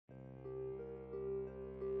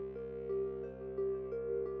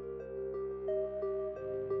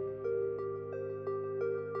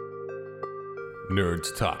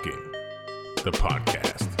Nerds Talking, the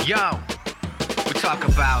podcast. Yo, we talk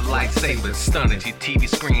about lightsabers, stunning your TV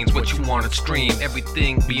screens, what you want to stream,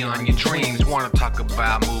 everything beyond your dreams. Want to talk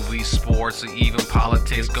about movies, sports, or even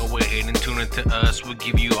politics? Go ahead and tune into us. We'll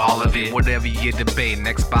give you all of it. Whatever you're debating,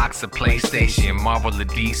 Xbox or PlayStation, Marvel or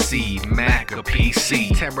DC, Mac or PC.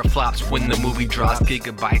 Teraflops when the movie drops,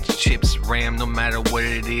 gigabytes, chips, RAM. No matter what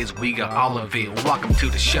it is, we got all of it. Welcome to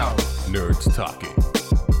the show. Nerds Talking,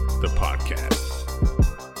 the podcast.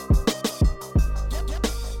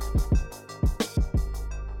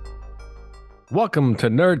 Welcome to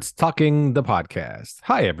Nerds Talking, the podcast.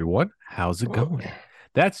 Hi, everyone. How's it going?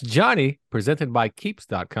 That's Johnny, presented by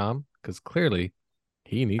Keeps.com, because clearly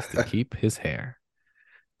he needs to keep his hair.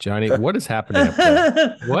 Johnny, what is happening up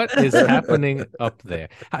there? What is happening up there?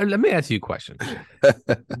 Let me ask you a question.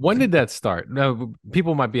 When did that start? Now,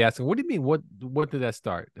 people might be asking, what do you mean? What did that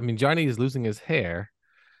start? I mean, Johnny is losing his hair.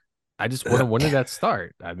 I just wonder, when did that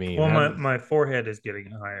start? I mean, well, my forehead is getting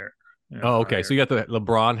higher. Oh, okay. Higher. So you got the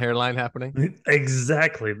LeBron hairline happening?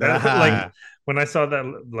 Exactly. That like when I saw that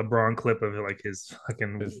LeBron clip of like his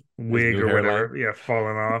fucking wig or whatever,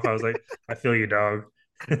 falling off. I was like, I feel you, dog.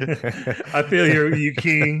 I feel you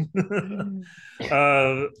king.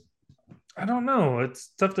 I don't know.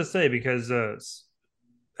 It's tough to say because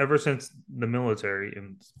ever since the military,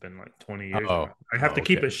 and it's been like 20 years now, I have to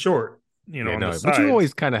keep it short. But you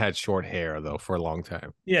always kind of had short hair though for a long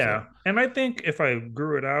time. Yeah, so. And I think if I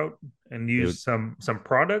grew it out and used some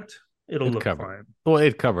product, it'll look fine. Well,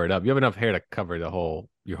 it'd cover it up. You have enough hair to cover your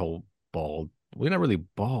whole bald. We're not really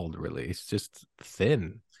bald, really. It's just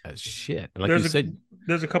thin as shit. Like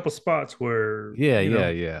there's a couple spots where yeah.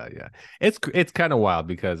 It's kind of wild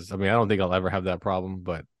because I mean I don't think I'll ever have that problem,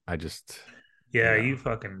 but I just you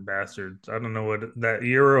fucking bastards. I don't know what that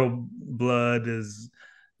Euro blood is.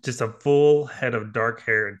 Just a full head of dark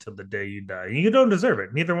hair until the day you die. You don't deserve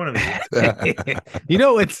it. Neither one of you.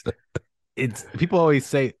 It's people always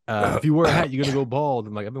say, if you wear a hat, you're going to go bald.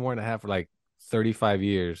 I'm like, I've been wearing a hat for like 35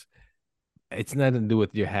 years. It's nothing to do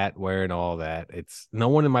with your hat wearing all that. It's no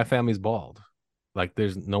one in my family's bald. Like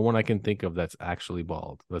there's no one I can think of that's actually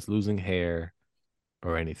bald, that's losing hair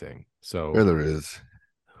or anything. So there is.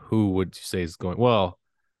 Who would you say is going? Well,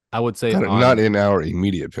 I would say not in our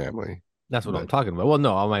immediate family. That's what I'm talking about. Well,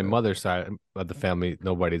 no, on my mother's side of the family,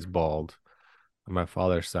 nobody's bald. On my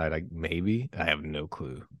father's side, I have no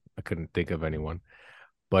clue. I couldn't think of anyone.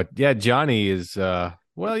 But yeah, Johnny is, but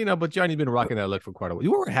Johnny's been rocking that look for quite a while.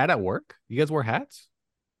 You wear a hat at work? You guys wear hats?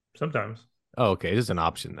 Sometimes. Oh, okay. It's an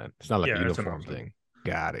option then. It's not like a uniform thing.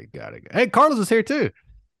 Got it. Hey, Carlos is here too.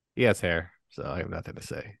 He has hair, so I have nothing to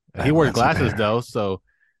say. He wears glasses though, so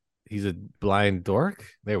he's a blind dork.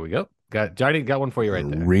 There we go. Johnny got one for you right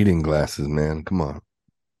there. Reading glasses, man. Come on.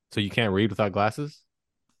 So you can't read without glasses?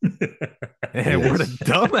 What a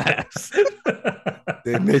dumbass.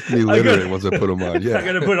 They make me literate once I put them on. Yeah. I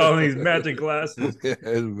got to put on these magic glasses.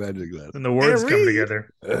 Magic glasses. And the words come together.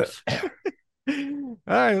 All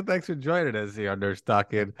right. Well, thanks for joining us here on Nerds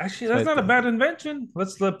Talking. Actually, that's not a bad invention.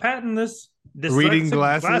 Let's patent this. Reading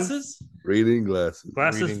glasses? Reading glasses.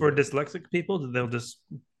 Glasses for dyslexic people. They'll just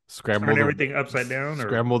turn everything upside down, or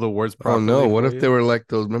scramble the words properly. Oh no! What if they were like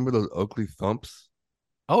those? Remember those Oakley thumps?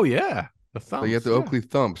 Oh yeah, the thumps. So you have the Oakley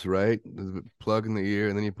thumps, right? There's a plug in the ear,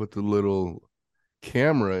 and then you put the little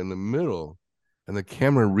camera in the middle, and the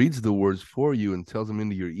camera reads the words for you and tells them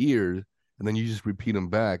into your ears, and then you just repeat them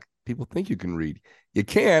back. People think you can read. You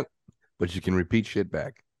can't, but you can repeat shit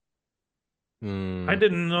back. I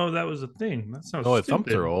didn't know that was a thing. That sounds stupid.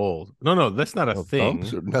 Thumps are old. No, that's not a thing.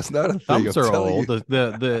 That's not a thing. Thumps are old.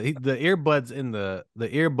 The earbuds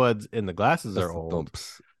in the glasses are old.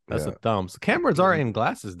 Thumps. That's the thumbs. Cameras are in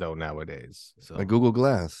glasses though nowadays. So like Google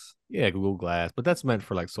Glass. Yeah, Google Glass, but that's meant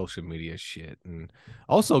for like social media shit. And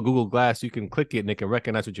also Google Glass, you can click it and it can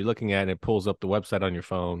recognize what you're looking at and it pulls up the website on your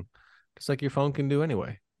phone, just like your phone can do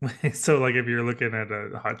anyway. So like if you're looking at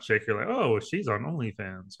a hot chick, you're like, oh, she's on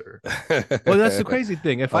OnlyFans, or well, that's the crazy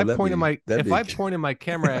thing. If I point in my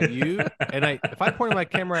camera at you and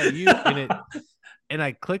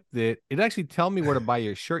I clicked it, it actually tell me where to buy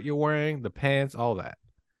your shirt you're wearing, the pants, all that.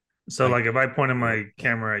 So like if I pointed my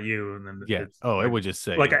camera at you and then it would just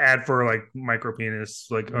say like an ad for like micro penis,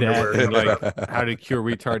 like underwear, like how to cure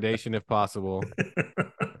retardation if possible.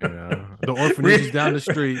 The orphanage is down the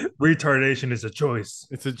street. Retardation is a choice.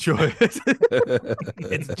 It's a choice.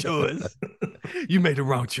 It's a choice. You made the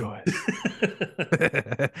wrong choice.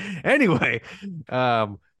 Anyway,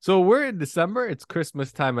 so we're in December. It's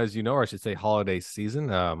Christmas time, as you know, or I should say holiday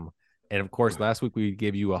season. And of course, last week we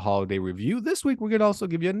gave you a holiday review. This week we're going to also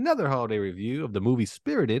give you another holiday review of the movie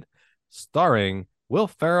Spirited, starring Will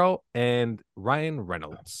Ferrell and Ryan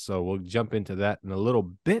Reynolds. So we'll jump into that in a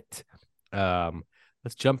little bit.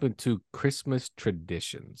 Let's jump into Christmas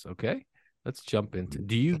traditions. Okay, let's jump into.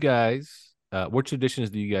 Do you guys? What traditions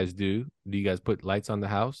do you guys do? Do you guys put lights on the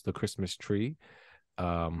house, the Christmas tree?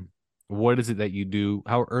 What is it that you do?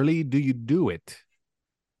 How early do you do it?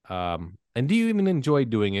 And do you even enjoy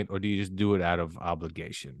doing it, or do you just do it out of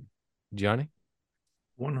obligation? Johnny?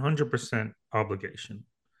 100% obligation.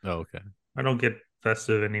 Oh, okay. I don't get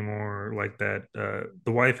festive anymore like that.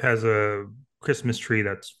 The wife has a Christmas tree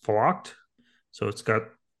that's flocked, so it's got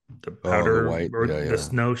the powder or the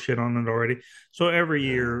snow shit on it already. So every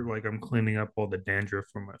year, like I'm cleaning up all the dandruff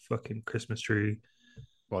from my fucking Christmas tree.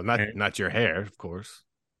 Well, not your hair, of course.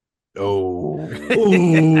 Oh,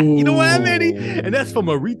 you know what I mean? And that's from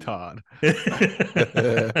a retard.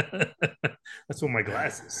 That's what my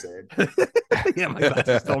glasses said. Yeah, my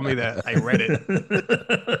glasses told me that. I read it.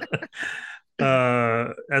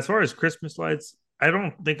 As far as Christmas lights, I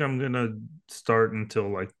don't think I'm gonna start until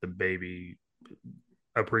like the baby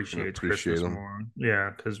appreciates Christmas more.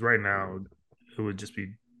 Yeah, because right now it would just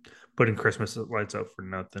be putting Christmas lights up for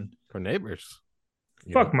nothing. For neighbors.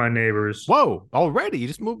 Fuck my neighbors. Whoa, already? You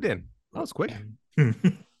just moved in. That was quick.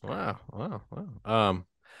 Wow.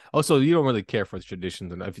 Also, you don't really care for the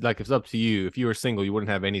traditions, and if it's up to you, if you were single, you wouldn't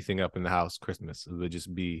have anything up in the house Christmas. It would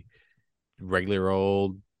just be regular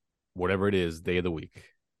old, whatever it is, day of the week.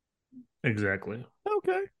 Exactly.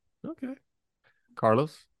 Okay.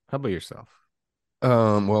 Carlos, how about yourself?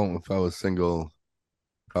 Well, if I was single,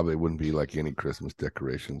 probably wouldn't be like any Christmas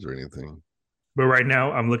decorations or anything. But right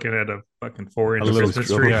now, I'm looking at a fucking 4-inch Christmas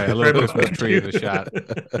tree. Yeah, a little Christmas tree in the shot.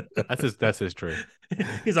 That's his tree.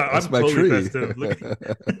 He's like, I'm totally festive.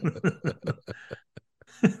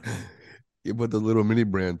 You put the little mini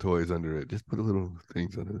brand toys under it. Just put the little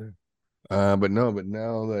things under there. But now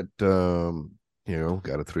that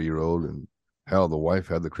got a 3-year-old, and hell, the wife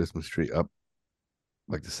had the Christmas tree up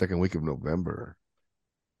like the second week of November.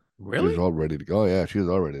 Really? She was all ready to go. Oh, yeah, she was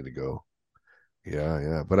all ready to go.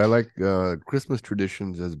 Yeah. But I like Christmas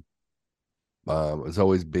traditions as has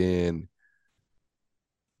always been.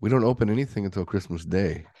 We don't open anything until Christmas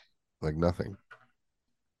Day, like nothing,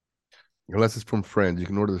 unless it's from friends. You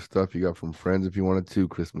can order the stuff you got from friends if you wanted to.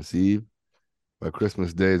 Christmas Eve, but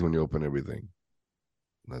Christmas Day is when you open everything.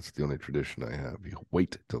 That's the only tradition I have. You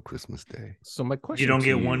wait till Christmas Day. So my question: you don't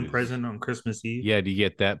get one present on Christmas Eve? Yeah, do you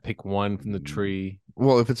get that? Pick one from the tree.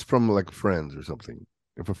 Well, if it's from like friends or something.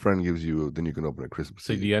 If a friend gives you, then you can open a Christmas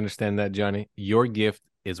Eve. Do you understand that, Johnny? Your gift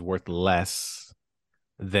is worth less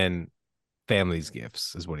than family's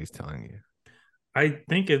gifts, is what he's telling you. I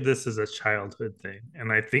think this is a childhood thing,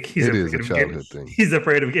 and I think he's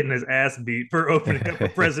afraid of getting his ass beat for opening up a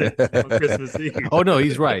present on Christmas Eve. Oh no,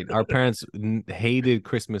 he's right. Our parents hated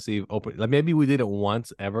Christmas Eve open. Like maybe we did it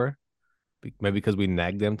once ever, maybe because we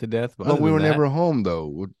nagged them to death. But we were never home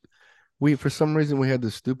though. For some reason, we had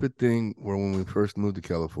this stupid thing where when we first moved to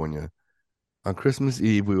California, on Christmas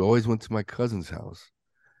Eve, we always went to my cousin's house.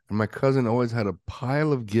 And my cousin always had a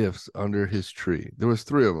pile of gifts under his tree. There was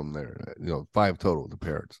 3 of them there, 5 total, the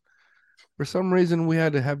parents. For some reason, we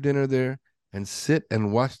had to have dinner there and sit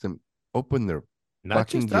and watch them open their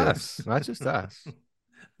fucking gifts. Not just us.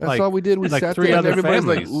 That's all we did. We sat 3 there other and everybody's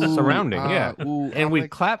families like, surrounding, and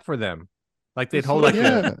we'd clap for them. Like they'd hold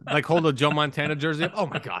hold a Joe Montana jersey up. Oh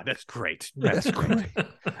my God, that's great. That's great.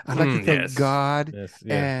 I'd like to thank God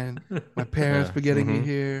and my parents for getting me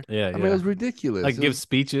here. Yeah, I mean, it was ridiculous. Like give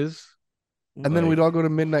speeches. And then we'd all go to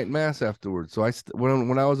midnight mass afterwards. So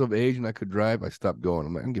when I was of age and I could drive, I stopped going.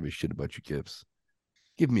 I'm like, I don't give a shit about your gifts.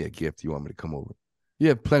 Give me a gift you want me to come over. You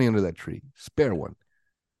have plenty under that tree. Spare one.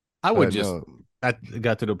 I would I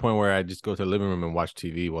got to the point where I just go to the living room and watch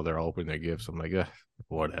TV while they're all opening their gifts. I'm like,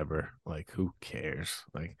 whatever. Like, who cares?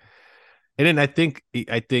 Like, and then I think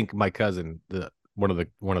my cousin, one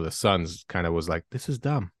of the sons, kind of was like, "This is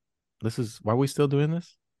dumb. Why are we still doing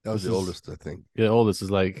this?" That was the oldest, I think. Yeah, the oldest is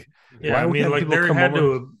like, yeah. I mean, like there had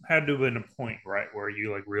to have been a point, right, where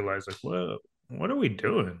you like realize, like, what are we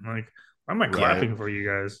doing? Like, why am I clapping for you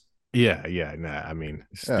guys? Yeah. Nah, I mean,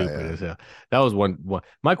 stupid as hell. That was one.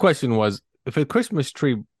 My question was, if a Christmas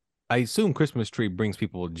tree, I assume Christmas tree brings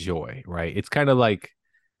people joy, right? It's kind of like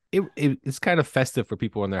it's kind of festive for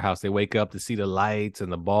people in their house. They wake up to see the lights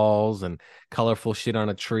and the balls and colorful shit on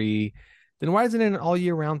a tree. Then why isn't it an all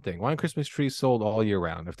year round thing? Why aren't Christmas trees sold all year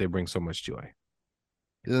round if they bring so much joy?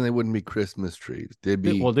 Then they wouldn't be Christmas trees. They'd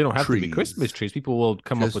be they don't have to be Christmas trees. People will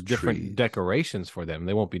come up with trees. Different decorations for them.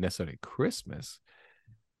 They won't be necessarily Christmas.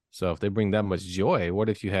 So if they bring that much joy, what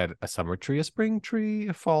if you had a summer tree, a spring tree,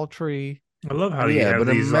 a fall tree? I love how Yeah, but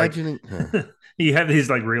these imagining you have these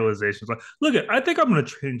like realizations. Like, look at, I think I'm gonna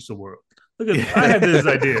change the world. Look at, I had this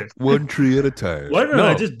idea. one tree at a time. Why don't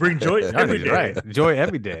I just bring joy every Johnny's day? right. Joy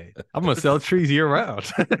every day. I'm gonna sell trees year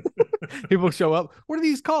round. People show up. What are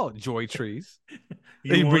these called? Joy trees.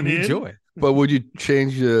 They bring you joy. But would you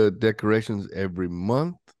change the decorations every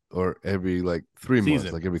month or every like 3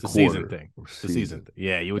 months, like every it's a quarter? season thing. It's a season thing.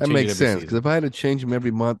 Yeah, you would. That change makes it every sense because season. if I had to change them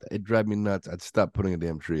every month, it'd drive me nuts. I'd stop putting a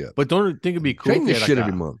damn tree up. But don't you think it'd be cool? Change the if you had shit like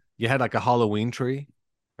every month. You had like a Halloween tree,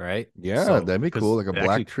 right? Yeah, So- that'd be 'cause cool. Like a it black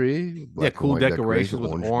actually- tree. Yeah, black and cool white decorations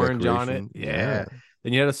with orange on it. decoration. Yeah.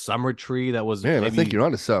 Then you had a summer tree that was Man, I maybe think you're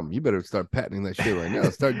onto something. You better start patenting that shit right now.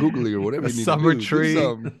 Start Googling or whatever A you need summer to do. tree. Do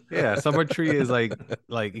something. yeah, summer tree is like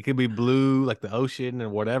it could be blue, like the ocean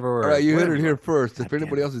and whatever. All right, you heard whatever. it here first. If God damn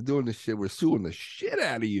anybody it. else is doing this shit, we're suing the shit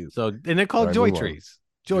out of you. So and they're called All right, joy move on. trees.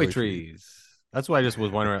 Joy Joy trees. That's why I just was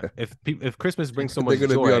wondering if Christmas brings so much They're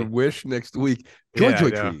gonna joy. be on Wish next week. Joy Yeah, I joy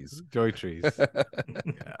know. trees. Joy trees.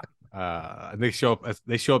 And they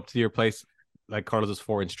show up to your place like Carlos's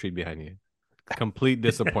 4-inch tree behind you. Complete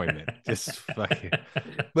disappointment. Just fucking.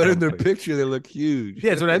 But in their complete- picture, they look huge.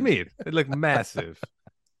 Yeah, that's what I mean. They look massive.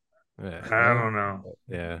 Yeah. I don't know.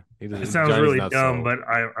 Yeah, It sounds really dumb, but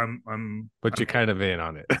I'm. But you're kind of in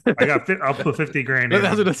on it. I got. I'll put 50 grand in. I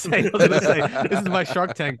was gonna say. This is my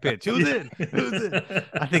Shark Tank pitch. Who's in? Who's in?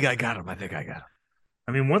 I think I got him.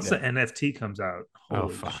 I mean, once the NFT comes out, Oh,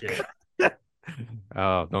 holy fuck. shit!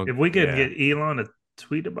 Oh, don't. If we could yeah. get Elon to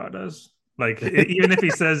tweet about us, like even if he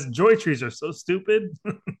says joy trees are so stupid,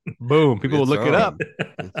 Boom, people will It's look it on. up.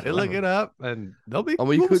 It's They look on. it up, and they'll be. Oh,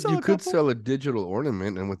 well, you we'll could a couple. sell a digital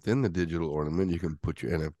ornament, and within the digital ornament, you can put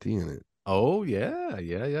your NFT in it. Oh yeah,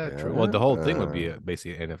 true. Well, the whole thing would be Yeah.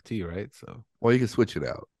 basically an NFT, right? So. Well, you can switch it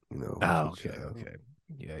out. You know. Oh, switch okay, it out. okay.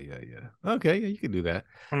 Yeah. Okay, yeah, you can do that.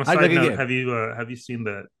 on a I side think note, again- have you seen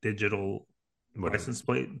the digital What is it? license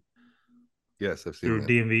plate Yes, I've seen through that.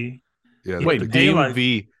 DMV? Yeah, You Wait, have to pay, like-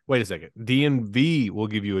 DMV. Wait a second. DMV will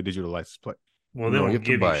give you a digital license plate. Well, No, they you won't have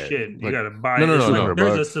to give buy you it. shit. You Like- got to buy. No, it. no, It's no, like- no.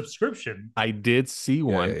 There's a $100. subscription. I did see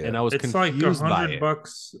one, yeah. and I was It's like confused by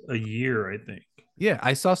 $100 it. a year, I think. Yeah,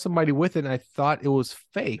 I saw somebody with it, and I thought it was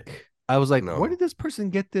fake. I was like, No. where did this person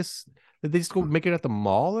get this? Did they just go make it at the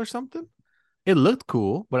mall or something? It looked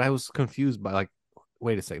cool, but I was confused by like,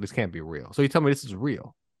 wait a second, this can't be real. So you tell me this is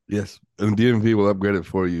real? Yes, and DMV will upgrade it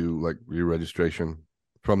for you, like your registration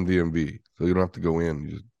from DMV, so you don't have to go in.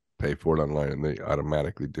 You just pay for it online, and they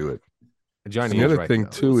automatically do it. Johnny, And the is other right, thing though.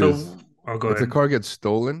 too So is I'll go if the ahead. car gets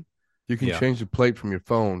stolen, you can Yeah. change the plate from your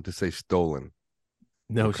phone to say stolen.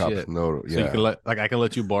 No The cops shit. know. So you can I can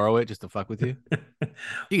let you borrow it just to fuck with you.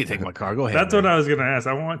 You can take my car. Go ahead. That's what man. I was gonna ask.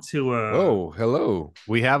 I want to. Oh, hello.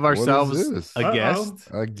 We have What is ourselves this? a Uh-oh.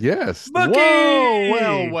 guest. I guess. Bucky!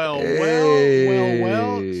 Whoa! Well.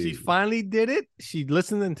 She Hey. finally did it. She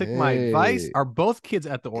listened and took my advice. Hey. Are both kids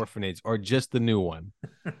at the orphanage or just the new one?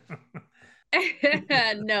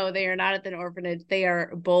 No, they are not at the orphanage. They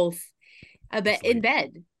are both in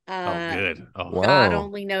bed. Oh, good. Oh, Wow. God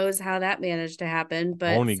only knows how that managed to happen,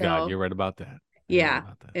 but only so, God. You're right about that. You're right Yeah,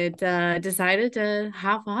 about that. it decided to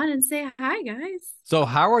hop on and say hi, guys. So,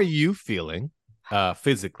 how are you feeling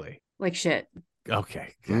physically? Like shit.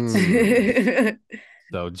 Okay. good. Mm.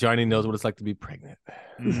 So, Johnny knows what it's like to be pregnant.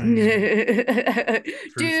 True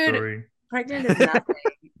Dude, story. pregnant is nothing.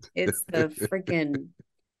 It's the freaking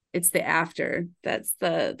it's the after. That's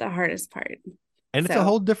the hardest part. And it's a So-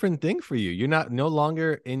 whole different thing for you. You're no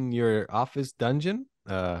longer in your office dungeon.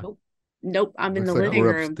 Nope, I'm in the Looks like living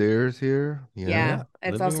we're room. upstairs here. Yeah,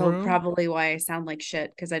 it's living also room. probably why I sound like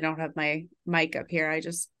shit because I don't have my mic up here. I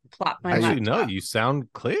just plop my Actually, no, laptop. you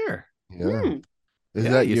sound clear. Yeah. Hmm, Is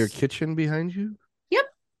Yeah, that you your s- kitchen behind you?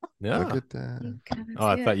 Yeah. Look at that. you kinda Oh,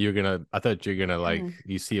 I see thought it. you were gonna. I thought you're gonna like. Mm.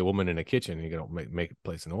 You see a woman in a kitchen, you're gonna make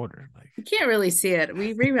place an order. Like You can't really see it.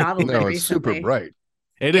 We remodeled it No, recently. it's super bright.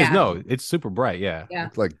 it is. Yeah. No, it's super bright. Yeah. Yeah.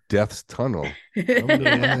 It's like Death's Tunnel. Come to the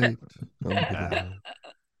Yeah. light. Come to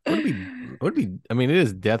the light. Would be. I mean, it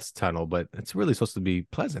is Death's Tunnel, but it's really supposed to be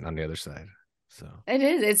pleasant on the other side. So It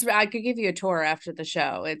is. It's. I could give you a tour after the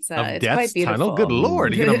show. It's. of It's Death's quite beautiful. Tunnel. Good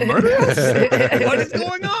lord, are you gonna murder us? What is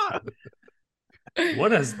going on?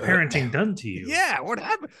 What has parenting done to you? Yeah. What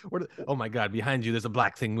happened? Oh my God! Behind you, there's a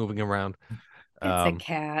black thing moving around. It's a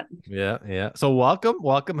cat. Yeah. So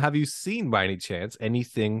welcome. Have you seen by any chance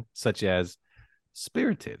anything such as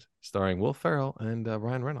Spirited, starring Will Ferrell and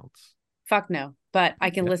Ryan Reynolds? Fuck no. But I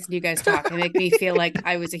can listen to you guys talk and make me feel like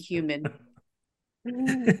I was a human.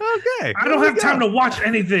 Okay. I don't have time to watch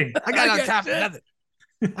anything. I got no time for nothing.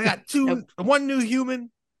 I got one new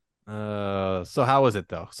human. So how is it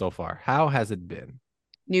though so far? How has it been?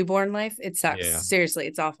 Newborn life, it sucks. Yeah. Seriously,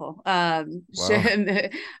 it's awful.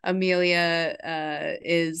 Amelia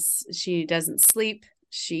she doesn't sleep.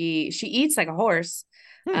 She eats like a horse,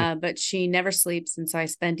 but she never sleeps, and so I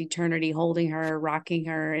spend eternity holding her, rocking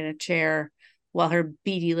her in a chair while her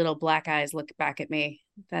beady little black eyes look back at me.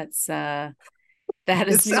 That is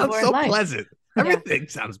It sounds newborn so life. pleasant. Everything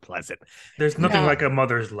sounds pleasant. There's nothing No. like a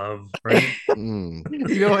mother's love, right?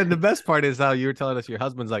 Mm. And the best part is how you were telling us your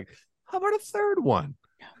husband's like, how about a third one?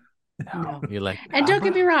 No. You're like, And don't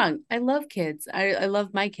get me wrong, I love kids. I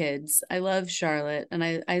love my kids. I love Charlotte, and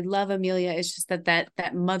I love Amelia. It's just that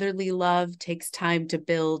motherly love takes time to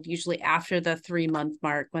build, usually after the 3-month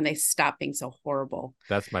mark when they stop being so horrible.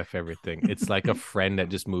 That's my favorite thing. It's like a friend that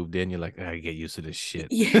just moved in. You're like, I get used to this shit.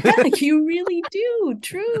 Yeah, you really do.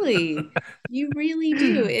 Truly, you really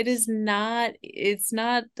do. It's not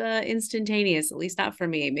instantaneous, at least not for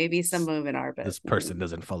me. Maybe some women are, but This person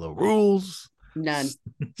doesn't follow rules. none.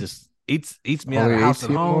 Just eats me out Only of house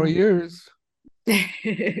 18 and more home. years.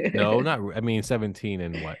 No, not. I mean, 17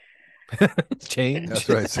 and what? Change. That's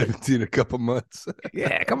right. 17 a couple months.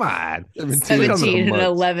 Yeah, come on. 17 and months.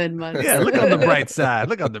 11 months. Yeah, look on the bright side.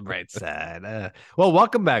 Look on the bright side. Well,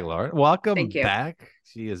 welcome back, Lauren. Welcome Thank you. back.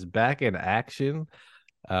 She is back in action.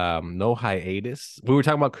 No hiatus. We were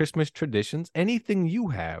talking about Christmas traditions. Anything you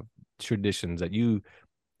have traditions that you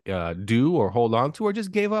do or hold on to or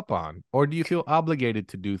just gave up on? Or do you feel obligated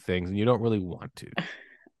to do things and you don't really want to?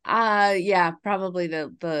 Yeah, probably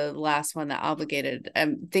the last one, that obligated.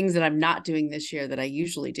 Things that I'm not doing this year that I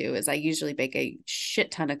usually do is I usually bake a shit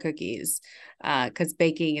ton of cookies, because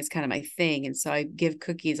baking is kind of my thing, and so I give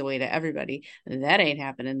cookies away to everybody. That ain't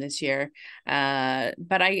happening this year.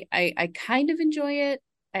 But I kind of enjoy it.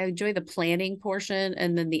 I enjoy the planning portion,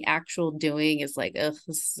 and then the actual doing is like, ugh,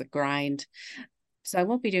 this is a grind. So I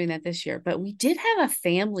won't be doing that this year. But we did have a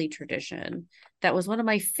family tradition that was one of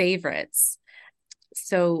my favorites.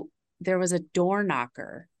 So there was a door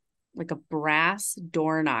knocker, like a brass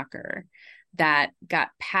door knocker, that got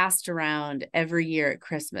passed around every year at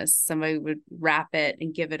Christmas. Somebody would wrap it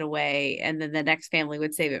and give it away, and then the next family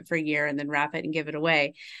would save it for a year and then wrap it and give it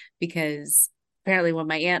away. Because apparently when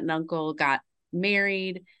my aunt and uncle got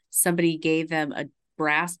married, somebody gave them a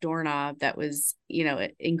brass doorknob that was,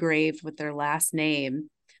 engraved with their last name,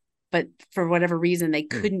 but for whatever reason they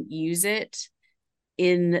couldn't use it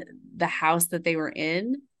in the house that they were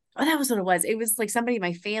in. Oh, that was what it was. It was like somebody in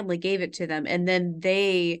my family gave it to them, and then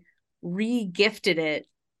they re-gifted it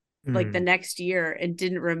like the next year and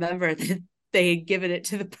didn't remember that they had given it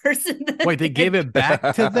to the person. Wait, they gave it back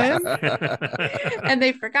to them? And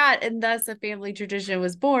they forgot, and thus a family tradition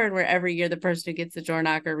was born where every year the person who gets the door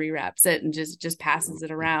knocker rewraps it and just passes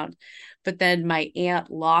it around. But then my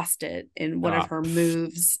aunt lost it in one of her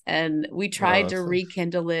moves, and we tried to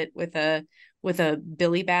rekindle it with a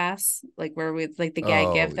Billy Bass, like where we like the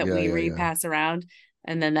gag gift that we repass around,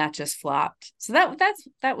 and then that just flopped. So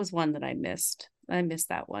that was one that I missed. I missed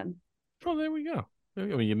that one. Oh, there we go. I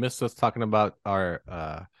mean, you missed us talking about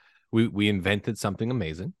our we invented something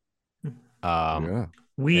amazing.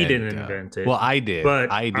 We didn't invent it. Well, I did. But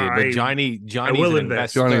Johnny's an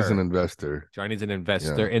investor. Johnny's an investor. Johnny's an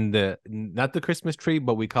investor in not the Christmas tree,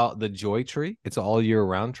 but we call it the joy tree. It's an all year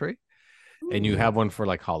round tree. And you have one for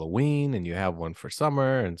like Halloween, and you have one for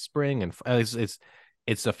summer and spring, and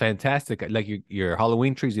it's a fantastic, like your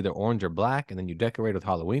Halloween tree is either orange or black, and then you decorate with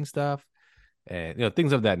Halloween stuff, and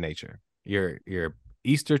things of that nature. Your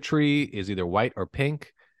Easter tree is either white or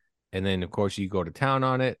pink, and then of course you go to town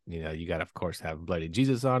on it. You got to of course have bloody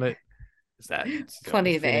Jesus on it. Is that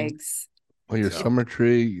plenty of eggs? Well, your summer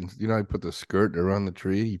tree, you put the skirt around the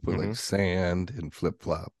tree. You put like sand and flip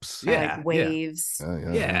flops. Yeah, like waves.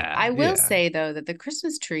 Yeah. I will say though that the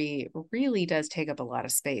Christmas tree really does take up a lot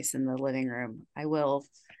of space in the living room. I will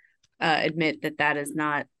admit that is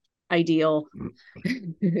not ideal.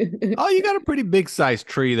 Oh, you got a pretty big size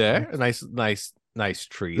tree there. A nice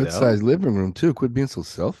tree. Good size living room too. Quit being so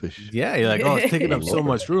selfish. Yeah, you're like, oh, it's taking up so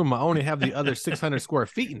much room. I only have the other 600 square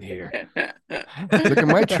feet in here. Look at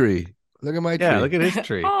my tree. Look at my tree. Yeah, look at his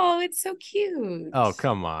tree. Oh, it's so cute. Oh,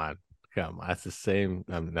 come on. That's the same.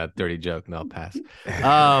 That dirty joke. No, pass.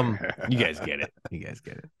 You guys get it.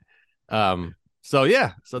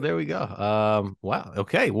 So there we go. Wow.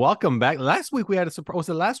 Okay. Welcome back. Last week we had a surprise. Was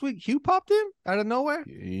it last week Hugh popped in out of nowhere?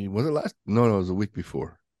 Was it last? No, it was a week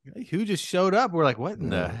before. Hugh just showed up. We're like, what in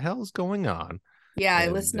the hell's going on? Yeah, I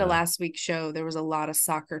listened to last week's show. There was a lot of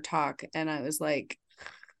soccer talk, and I was like,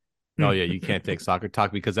 oh yeah, you can't take soccer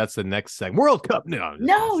talk because that's the next segment. World Cup. No.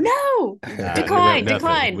 Decline.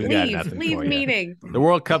 Leave meeting. The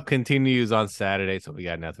World Cup continues on Saturday, so we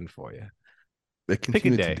got nothing for you. They Pick a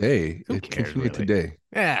continue day. today. Who It cares, continued really? today.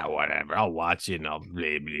 Yeah, whatever. I'll watch it and I'll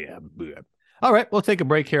blah, blah, blah. All right, we'll take a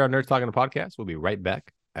break here on Nerds Talking the Podcast. We'll be right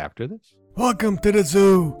back after this. Welcome to the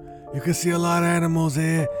zoo. You can see a lot of animals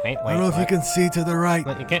here. Wait, I don't know if you can see to the right.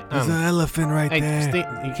 You can't. There's an elephant right Hey, there. Steve,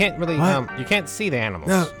 you can't really. What? You can't see the animals.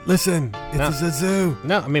 No, listen, No. it's a zoo.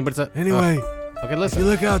 No, I mean, but it's a. Anyway, okay, if you listen.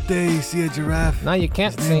 look out there, you see a giraffe. No, you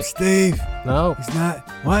can't His see. name's Steve. No, He's not.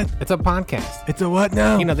 What? it's a podcast. It's a what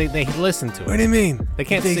now? You know, they listen to What it. do you mean? They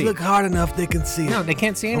can't if see. they look hard enough, they can see No, it. they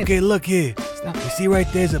can't see anything. Okay, look here. Stop. You see right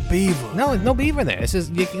there's a beaver. No, no beaver there. It's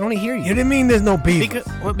just you can only hear You you. didn't mean there's no beaver.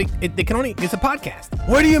 Because they can only. It's a podcast.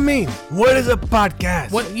 What do you mean? What is a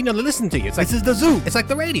podcast? What they listen to you. It's like This is the zoo. it's like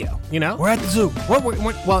the radio. You know. We're at the zoo.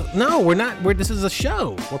 Well, no, we're not. This is a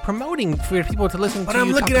show. We're promoting for people to listen But to. I'm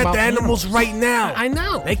you looking talk at about the animals right now. I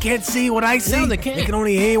know. They can't see what I see. they can't. They can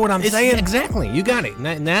only hear what I'm It's- saying. Exactly. You got it.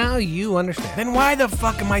 Now you understand. Then why the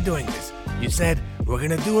fuck am I doing this? You said we're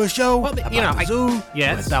gonna do a show Well, about you know, the zoo.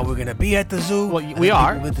 yes. I thought we're gonna be at the zoo. Well, and we then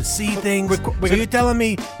are. With the sea things. we're So gonna- you're telling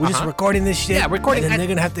me we're just Uh-huh. recording this shit? Yeah, recording And then at- they're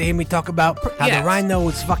gonna have to hear me talk about how yes. the rhino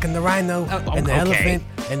is fucking the rhino and the okay. elephant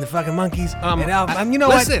and the fucking monkeys. And you know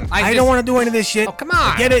listen, what? I I just- don't want to do any of this shit. Oh, come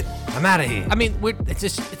on. Forget it. I'm out of here. I mean,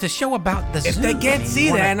 it's a show about the zoo. If they can't see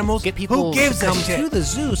you the wanna animals, get who people gives to a come shit? to the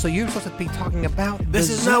zoo. So you're supposed to be talking about This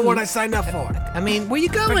the is zoo. not what I signed up for. I mean, where you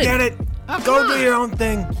going? Forget it. Oh, Go come do on. your own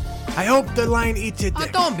thing. I hope the lion eats your Oh,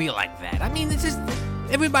 dick. don't be like that. I mean, it's just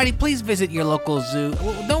everybody. Please visit your local zoo.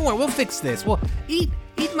 Well, don't worry, we'll fix this. Well, eat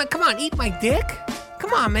my dick.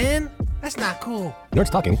 Come on, man. That's not cool. Nerds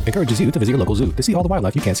Talking encourages you to visit your local zoo to see all the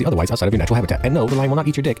wildlife you can't see otherwise outside of your natural habitat. And no, the lion will not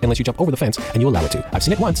eat your dick unless you jump over the fence and you allow it to. I've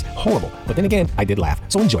seen it once. Horrible. But then again, I did laugh.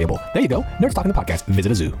 So enjoyable. There you go. Nerds Talking the podcast.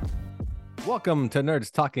 Visit a zoo. Welcome to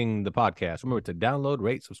Nerds Talking the Podcast. Remember to download,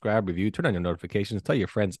 rate, subscribe, review, turn on your notifications, tell your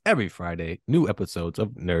friends every Friday, new episodes of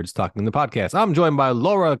Nerds Talking the Podcast. I'm joined by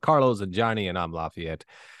Laura, Carlos, and Johnny, and I'm Lafayette.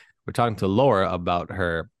 We're talking to Laura about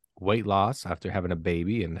her weight loss after having a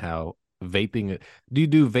baby and how vaping. Do you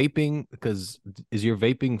do vaping? Because is your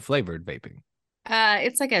vaping flavored vaping?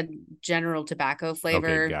 It's like a general tobacco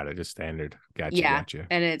flavor. Okay, got it. Just standard. Gotcha. Yeah. Gotcha.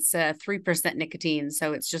 And it's 3% nicotine.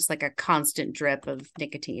 So it's just like a constant drip of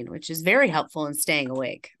nicotine, which is very helpful in staying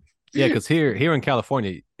awake. Yeah, because here in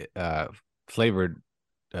California, flavored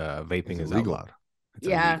vaping It's is illegal. outlawed. It's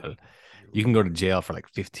Yeah. illegal. You can go to jail for like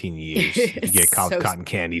 15 years if you get caught So- cotton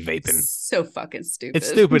candy vaping. So fucking stupid. It's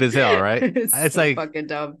stupid as hell, right? it's It's so like- fucking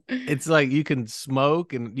dumb. It's like you can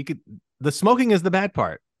smoke and the smoking is the bad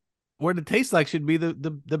part. What it tastes like should be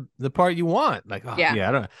the part you want. Like, oh,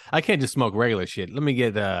 Yeah. I can't just smoke regular shit. Let me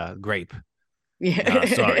get grape. Yeah. No,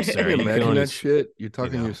 sorry, sir. Can you You can imagine only- that shit? You're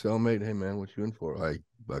talking know. to your cellmate. Hey, man, what you in for? I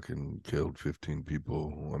fucking killed 15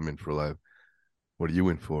 people. I'm in for life. What are you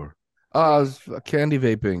in for? I was candy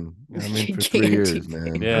vaping. I'm in for 3 Candy years,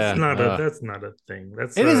 man. Yeah. That's not a thing.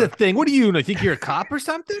 That's It is a thing. What do you know? Think you're a cop or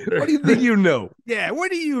something? What do you think you know? Yeah,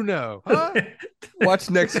 what do you know? Huh? Watch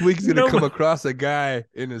next week. He's gonna No, come but- across a guy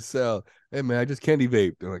in his cell. Hey, man, I just candy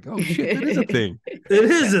vape. They're like, oh shit, that is a thing. It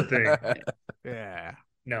is a thing. Yeah.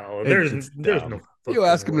 No, It's there's dumb. no. You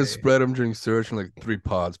ask him fucking to way. spread them during search, and like 3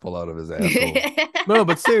 pods fall out of his asshole. No,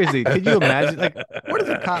 but seriously, could you imagine? Like, what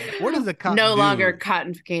does a cop No do? longer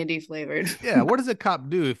cotton candy flavored. Yeah, what does a cop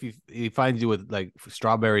do if he finds you with like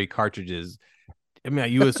strawberry cartridges? I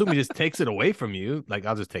mean, you assume he just takes it away from you. Like,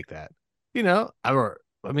 I'll just take that. You know, I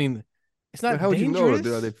mean, it's not But how would you know?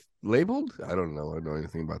 dangerous. Are they labeled? I don't know. I don't know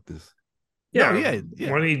anything about this. Yeah, No,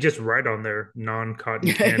 yeah. Why don't you just write on there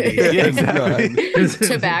non-cotton candy? Yeah, exactly.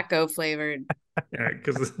 Tobacco flavored. Yeah,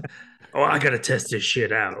 because I gotta test this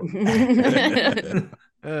shit out.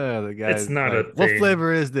 The guy. It's not a What thing.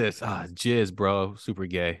 flavor is this? Ah, jizz, bro. Super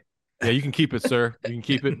gay. Yeah, you can keep it, sir. You can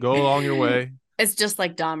keep it. Go along your way. It's just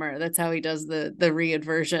like Dahmer. That's how he does the Reed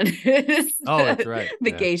version. Oh, that's right.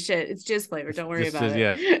 The Yeah. gay shit. It's just flavor. Don't worry Just about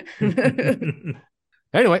is- it.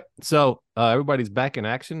 Anyway, so everybody's back in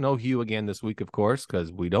action. No Hugh again this week, of course,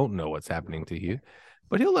 because we don't know what's happening to Hugh,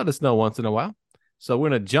 but he'll let us know once in a while. So we're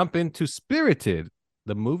going to jump into Spirited,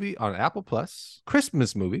 the movie on Apple Plus,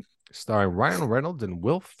 Christmas movie starring Ryan Reynolds and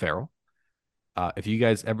Will Ferrell. If you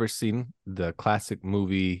guys ever seen the classic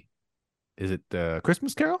movie, is it the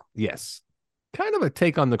Christmas Carol? Yes. Kind of a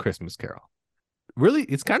take on the Christmas Carol. Really,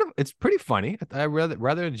 it's pretty funny. I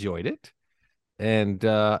rather enjoyed it. And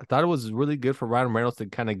I thought it was really good for Ryan Reynolds to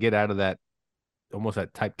kind of get out of that almost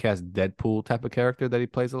that typecast Deadpool type of character that he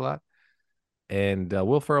plays a lot. And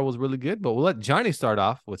Will Ferrell was really good. But we'll let Johnny start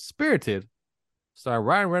off with Spirited, starring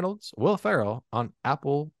Ryan Reynolds, Will Ferrell on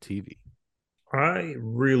Apple TV. I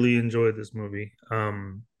really enjoyed this movie.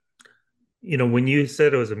 When you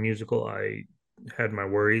said it was a musical, I had my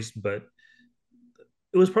worries, but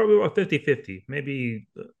it was probably about 50-50, maybe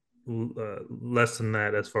less than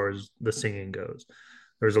that as far as the singing goes.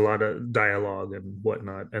 There's a lot of dialogue and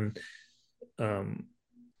whatnot, and um,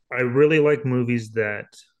 I really like movies that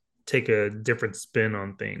take a different spin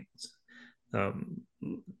on things. Um,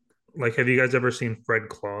 like, have you guys ever seen Fred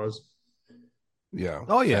Claus? Yeah.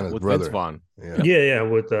 Oh yeah, Santa's with brother. Vince Vaughn. Yeah. Yeah,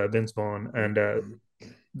 with Vince Vaughn, and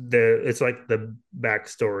it's like the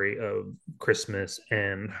backstory of Christmas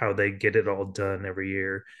and how they get it all done every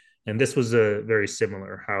year. And this was a very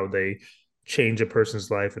similar, how they change a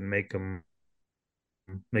person's life and make a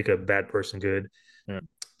bad person good. Yeah.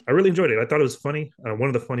 I really enjoyed it. I thought it was funny. One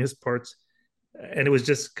of the funniest parts, and it was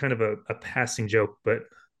just kind of a passing joke, but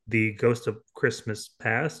the Ghost of Christmas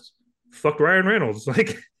Past fucked Ryan Reynolds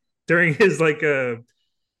like during his During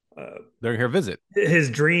her visit. his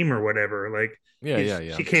dream or whatever. Like,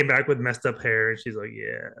 Yeah. she came back with messed up hair, and she's like,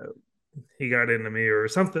 "Yeah, he got into me or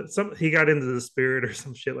something. He got into the spirit or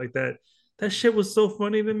some shit like that." That shit was so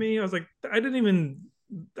funny to me. I was like, I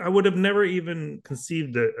would have never even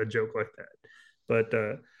conceived a joke like that. But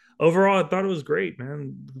overall, I thought it was great,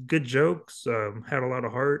 man. Good jokes. Had a lot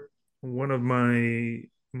of heart. One of my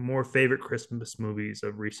more favorite Christmas movies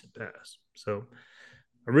of recent past. So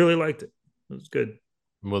I really liked it. It was good.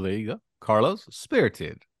 Well, there you go. Carlos,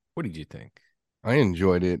 Spirited. What did you think? I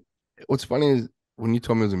enjoyed it. What's funny is when you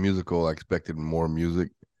told me it was a musical, I expected more music.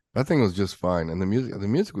 I think it was just fine, and the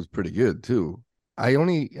music was pretty good too. I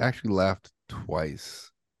only actually laughed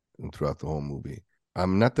twice throughout the whole movie.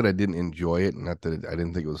 Not that I didn't enjoy it, not that I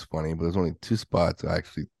didn't think it was funny, but there's only 2 spots I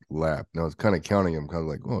actually laughed. And I was kind of counting them, kind of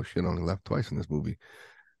like, oh shit, I only laughed twice in this movie.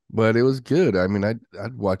 But it was good. I mean,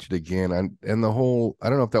 I'd watch it again. And the whole, I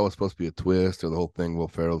don't know if that was supposed to be a twist or the whole thing, Will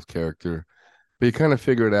Ferrell's character, but you kind of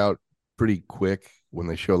figure it out pretty quick when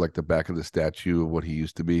they show like the back of the statue of what he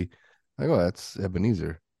used to be. Like, oh, that's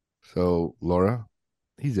Ebenezer. So Laura,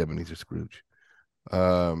 he's Ebenezer Scrooge.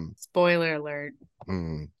 Spoiler alert.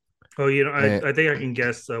 Oh, I think I can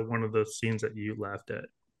guess one of those scenes that you laughed at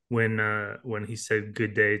when he said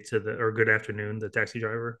good day to or good afternoon, the taxi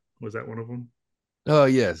driver. Was that one of them? Oh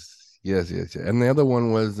yes. And the other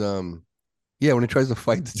one was when he tries to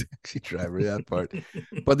fight the taxi driver, that part.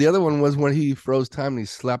 But the other one was when he froze time and he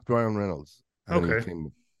slapped Ryan Reynolds. Okay.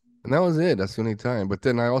 And that was it. That's the only time. But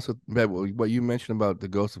then I also what you mentioned about the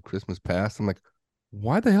Ghost of Christmas Past. I'm like,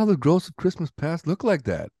 why the hell does Ghost of Christmas Past look like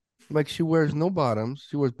that? Like, she wears no bottoms,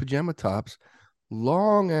 she wears pajama tops,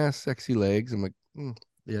 long ass sexy legs. I'm like,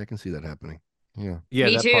 yeah, I can see that happening. Yeah.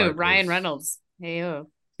 Me too. Ryan Reynolds. Hey,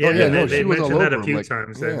 Yeah, she was mentioned all that over a few him.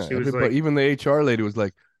 times. Yeah, she was like, even the HR lady was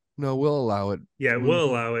like, no, we'll allow it. Yeah, we'll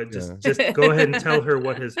allow it. Just go ahead and tell her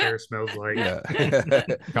what his hair smells like. Yeah.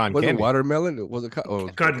 Was it watermelon? Was it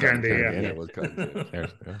cotton candy? Yeah, it was cotton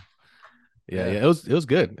candy. Yeah, it was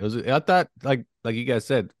good. I thought like you guys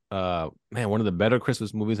said, man, one of the better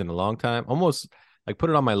Christmas movies in a long time. Almost like put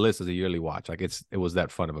it on my list as a yearly watch. Like it was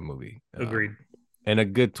that fun of a movie. Agreed. And a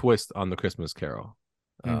good twist on the Christmas Carol.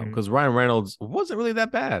 Because Ryan Reynolds wasn't really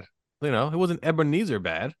that bad. It wasn't Ebenezer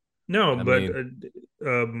bad. No,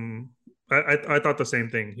 I thought the same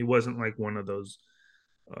thing. He wasn't like one of those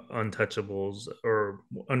untouchables or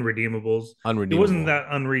unredeemables. He wasn't that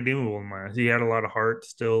unredeemable in my eyes. He had a lot of heart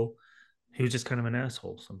still. He was just kind of an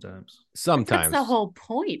asshole sometimes. That's the whole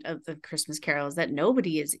point of the Christmas Carol, is that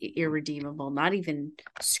nobody is irredeemable, not even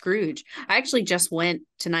Scrooge. I actually just went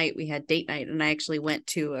tonight. We had date night, and I actually went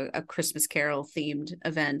to a Christmas Carol themed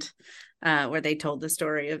event where they told the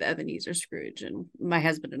story of Ebenezer Scrooge. And my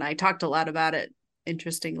husband and I talked a lot about it.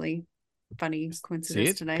 Interestingly, funny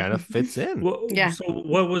coincidence tonight. Kind of fits in. Well, yeah. So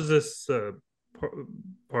what was this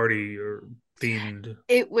party or themed?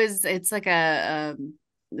 It's like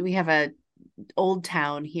we have a old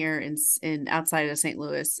town here in outside of St.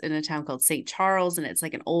 Louis, in a town called St. Charles, and it's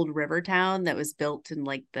like an old river town that was built in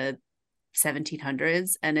like the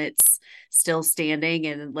 1700s, and it's still standing,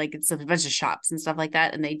 and like it's a bunch of shops and stuff like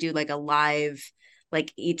that, and they do like a live,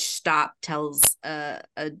 like each stop tells a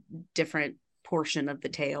different portion of the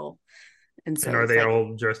tale. And so are they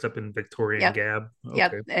all dressed up in Victorian gab? Okay.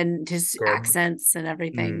 Yep, and his accents and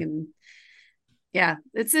everything. And yeah,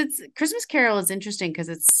 it's Christmas Carol is interesting because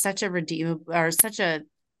it's such a redeemable, or such a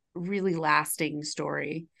really lasting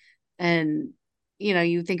story. And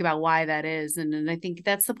you think about why that is, and I think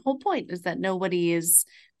that's the whole point, is that nobody is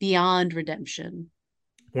beyond redemption.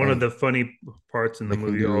 One of the funny parts in the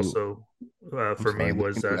movie also for me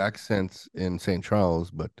was accents in St.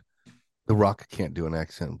 Charles, but The Rock can't do an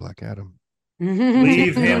accent in Black Adam.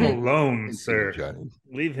 Leave him alone, sir.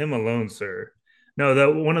 Leave him alone, sir.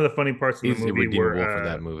 No, one of the funny parts of the movie were for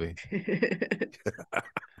that movie.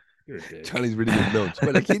 You're a dick. Johnny's reading his notes,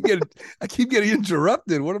 but I keep getting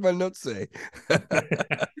interrupted. What do my notes say?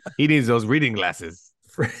 He needs those reading glasses.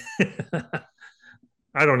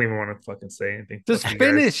 I don't even want to fucking say anything. Just Fuck you guys.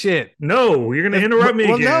 finish it. No, you're gonna interrupt me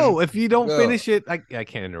Well, again. no, if you don't No. finish it, I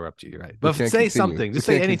can't interrupt you. You're right. But We say can't continue. something. We Just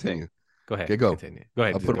say can't anything. continue. Go ahead. Okay, go. Continue. Go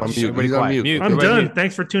ahead. I'll put him on Shh, mute. everybody He's on quiet. mute. I'm Everybody done.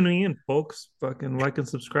 Thanks for tuning in, folks. Fucking like and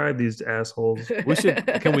subscribe, these assholes. mute. We should.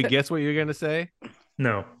 Can we guess what you're gonna say?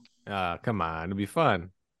 No. Come on, it'll be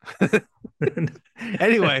fun.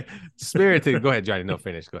 Anyway, Spirited. Go ahead, Johnny. No,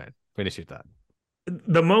 finish. Go ahead. Finish your thought.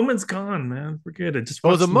 The moment's gone, man. Forget it. Just Oh,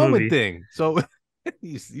 it watch was a the moment movie. thing. So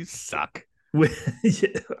you suck.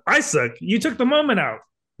 I suck. You took the moment out.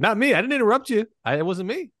 Not me. I didn't interrupt you. It wasn't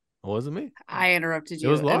me. It wasn't me. I interrupted It you,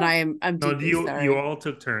 was Laura. and I'm No, deeply you sorry. you all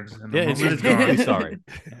took turns. And the Yeah, moment is it's gone. really sorry.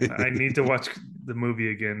 I need to watch the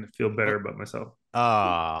movie again to feel better about myself.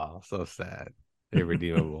 Oh, so sad.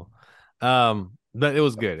 Irredeemable. But it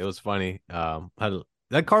was good. It was funny.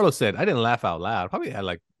 Like Carlos said, I didn't laugh out loud. Probably had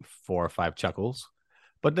like 4 or 5 chuckles,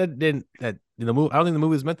 but that didn't. That in the movie, I don't think the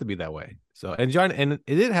movie was meant to be that way. So, and John, and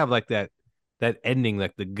it did have like that ending,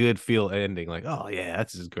 like the good feel ending. Like, oh yeah,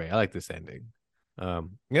 that's just great. I like this ending.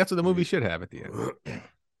 That's what the movie should have at the end.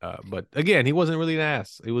 But again, he wasn't really an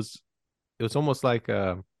ass. It was almost like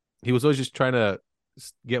he was always just trying to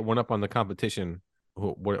get one up on the competition,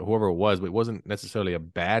 whoever it was, but it wasn't necessarily a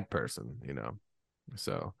bad person, you know.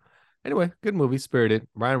 So anyway, good movie, Spirited.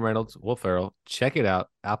 Ryan Reynolds, Will Ferrell. Check it out,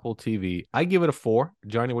 Apple TV. I give it a 4.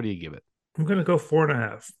 Johnny, what do you give it? I'm gonna go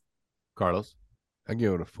 4.5. Carlos, I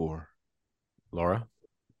give it a 4. Laura.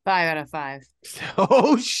 5 out of 5.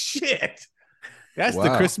 Oh shit, that's the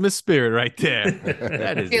Wow. Christmas spirit right there.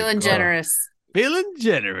 That is Feeling generous. Feeling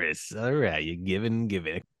generous. All right, you're giving.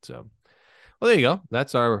 So, well, there you go.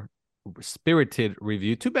 That's our Spirited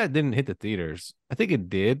review. Too bad it didn't hit the theaters. I think it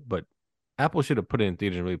did, but Apple should have put it in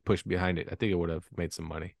theaters and really pushed behind it. I think it would have made some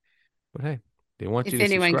money. But hey, they want If you to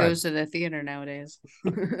anyone subscribe. goes to the theater nowadays.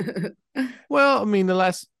 Well, I mean, the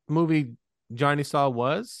last movie Johnny saw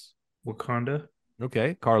was Wakanda.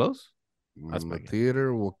 okay. Carlos, That's In the big.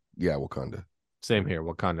 theater, Wakanda. same here.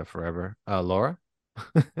 Wakanda Forever. Laura,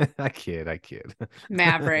 I kid.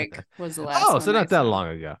 Maverick was the last Oh, one so I not that saw. long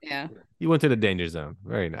ago. Yeah. You went to the danger zone.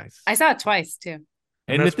 Very nice. I saw it twice too.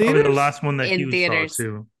 And In the that's probably theaters? the last one that In Hughes theaters. saw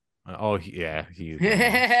too. Oh yeah, he.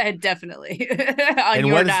 Definitely. On And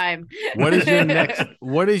your what is- dime. What is your next?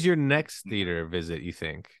 What is your next theater visit? You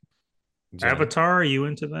think? Johnny? Avatar, are you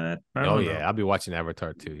into that? I Oh don't yeah, know. I'll be watching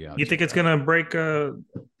Avatar too. Yeah. I'll You think check it's it out. gonna break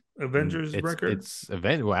Avengers record? It's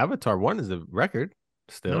event. Well, Avatar 1 is the record.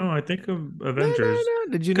 Still. No, I think of No, Avengers.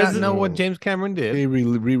 no. Did you 'Cause not know what no. James Cameron did? He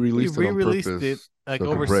re-released He it on re-released purpose it like so it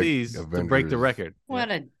could break overseas to break the Avengers. record.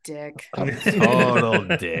 What a dick.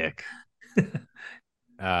 Total dick.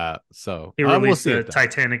 So He I will released see the it, though.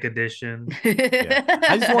 Titanic edition.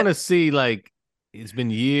 I just want to see, like, it's been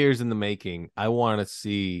years in the making. I want to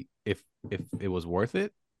see if it was worth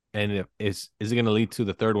it, and if is it going to lead to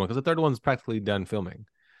the third one, because the third one's practically done filming.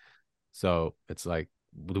 So it's like,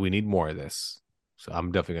 do we need more of this? So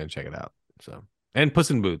I'm definitely going to check it out. So, and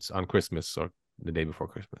Puss in Boots on Christmas or the day before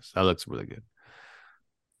Christmas. That looks really good.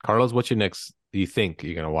 Carlos, what's your next? Do you think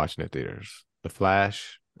you're going to watch in the theaters? The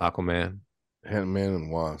Flash, Aquaman. Ant-Man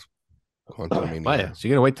and Wasp. Quantumania. Oh, yeah. So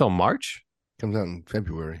you're going to wait till March? Comes out in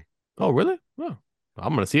February. Oh, really? Oh,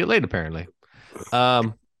 I'm going to see it late, apparently.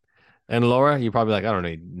 And Laura, you're probably like, I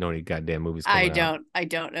don't know any goddamn movies coming out. I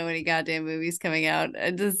don't know any goddamn movies coming out.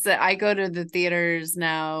 I go to the theaters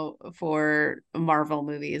now for Marvel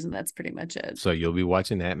movies, and that's pretty much it. So you'll be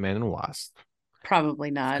watching Ant-Man and Wasp.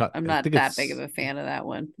 Probably not. got- I'm I not think that it's big of a fan of that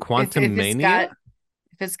one. Quantumania?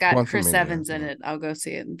 If it's got Chris Quantumania, Evans in yeah. it, I'll go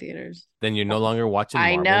see it in theaters. Then you're no longer watching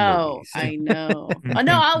I Marvel know. movies. I know. Oh,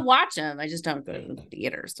 no, I'll watch them. I just don't go to the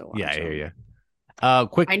theaters to watch Yeah, I them. hear you.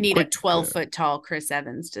 Quick. I need quick, a 12-foot tall Chris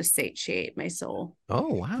Evans to satiate my soul. Oh,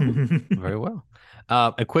 wow. Very well.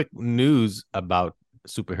 A quick news about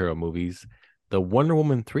superhero movies. The Wonder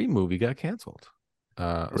Woman 3 movie got canceled.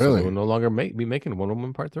 So Really? they will no longer be making Wonder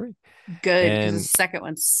Woman Part 3. Good, And- because the second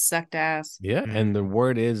one sucked ass. Yeah, and the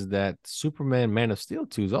word is that Superman Man of Steel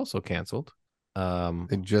 2 is also canceled.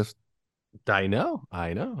 They just I know.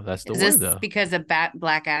 That's the Is word, this though. because of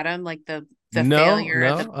Black Adam, like the No, failure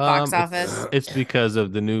at no, the box it's- office? It's because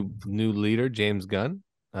of the new leader, James Gunn,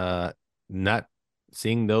 not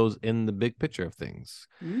seeing those in the big picture of things.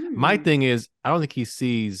 My Mm. thing is, I don't think he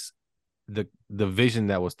sees the vision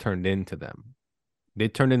that was turned into them. They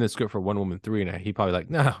turned in the script for Wonder Woman 3, and he probably like,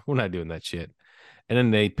 no, we're not doing that shit. And then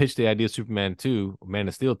they pitched the idea of Superman 2, Man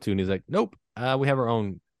of Steel 2, and he's like, nope, we have our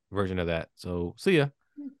own version of that. So see ya.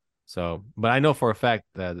 So, but I know for a fact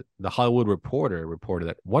that the Hollywood Reporter reported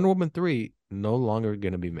that Wonder Woman 3 no longer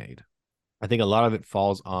going to be made. I think a lot of it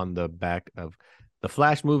falls on the back of the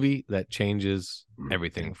Flash movie that changes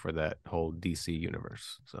everything for that whole DC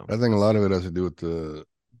universe. So I think a lot of it has to do with the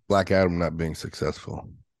Black Adam not being successful.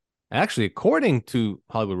 actually, according to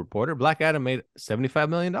Hollywood Reporter, Black Adam made $75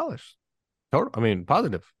 million total. I mean,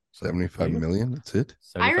 positive. So, 75 million. That's it.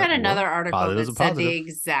 I read another article Positive that is a said positive. the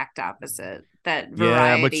exact opposite. That Yeah,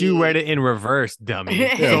 Variety... but you read it in reverse, dummy.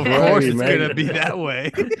 Yeah, So of Variety, course it's man. gonna be that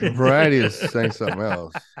way. Variety is saying something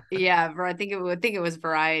else. Yeah, I think it was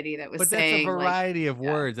Variety that was But that's a saying variety of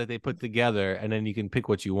words that they put together, and then you can pick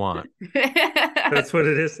what you want. That's what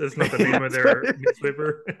it is. That's not the name of their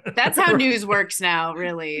newspaper. That's how news works now.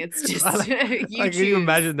 Really, it's just you Can you choose.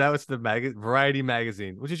 imagine that was the Variety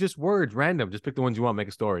magazine, which is just words, random. Just pick the ones you want, make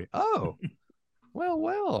a story. Oh,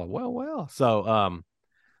 well. So,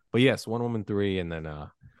 but yes, Wonder Woman 3, and then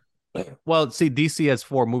well, see, DC has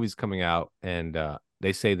 4 movies coming out, and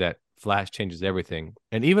they say that Flash changes everything,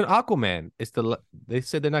 and even Aquaman is they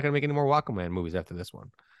said they're not going to make any more Aquaman movies after this one,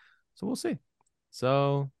 so we'll see.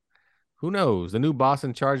 So who knows? The new boss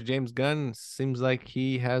in charge, James Gunn, seems like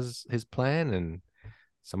he has his plan, and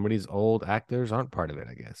some of these old actors aren't part of it,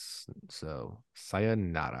 I guess. So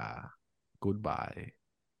sayonara, goodbye.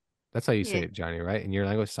 That's how you say it, Johnny, right? In your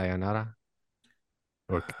language, sayonara,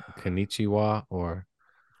 or konnichiwa, or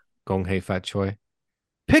gonghei fat choi.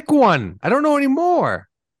 Pick one. I don't know anymore.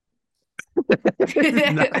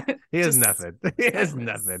 He has nothing. He has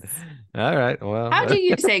nothing. All right. Well, How do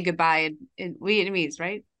you say goodbye in Vietnamese,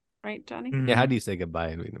 right? Right, Johnny? Yeah, how do you say goodbye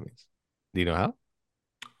in Vietnamese? Do you know how?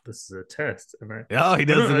 This is a test, and Oh, he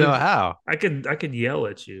doesn't know how. I could yell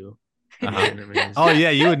at you. Uh-huh. Oh yeah,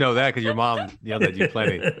 you would know that because your mom yelled at you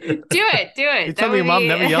plenty. Do it. You told me your mom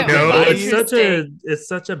never yelled No, at it's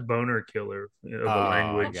such a boner killer of the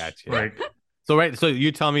language. Gotcha. Like, so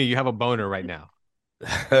you tell me you have a boner right now.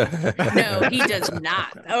 No, he does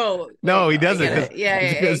not. Oh no, he I doesn't. get it.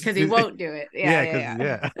 Yeah, because he won't do it.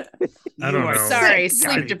 Yeah. I don't know. Sorry, Sick,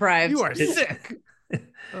 sleep Johnny. deprived. You are sick.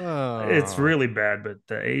 It's really bad, but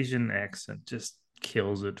the Asian accent just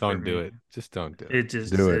kills it. Don't do it. Just don't do it. It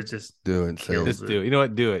just Do it. it. just Do it. kills Just it. do it. You know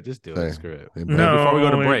what? Do it. Just do it. Say, Screw it. No, Before we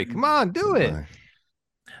go to it- break, come on, do it. I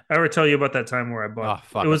ever tell you about that time where I bought? Oh,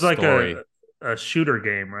 fuck, it was a like story. a shooter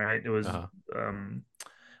game, right? It was,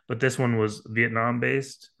 but this one was Vietnam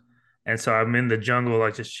based, and so I'm in the jungle,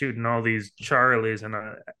 like just shooting all these Charlies, and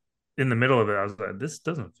in the middle of it, I was like, this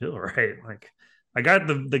doesn't feel right. Like, I got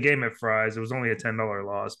the game at Fry's. It was only a $10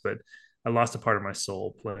 loss, but I lost a part of my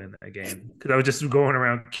soul playing that game because I was just going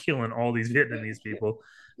around killing all these Vietnamese people.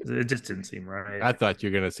 It just didn't seem right. I thought you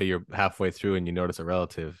were gonna say you're halfway through and you notice a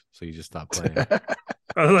relative, so you just stopped playing.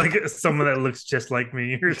 Like someone that looks just like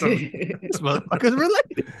me or something. This motherfucker's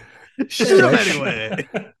related. Shoot him anyway.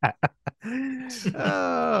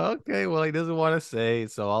 Oh, okay. Well, he doesn't want to say,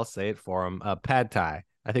 so I'll say it for him. Pad Thai.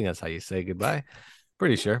 I think that's how you say goodbye.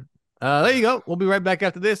 Pretty sure. There you go. We'll be right back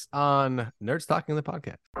after this on Nerds Talking the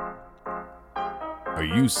Podcast. Are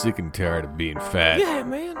you sick and tired of being fat? Yeah,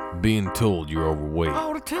 man. Being told you're overweight?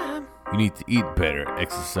 All the time. You need to eat better,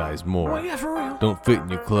 exercise more. Well, yeah, for real. Don't fit in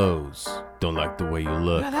your clothes. Don't like the way you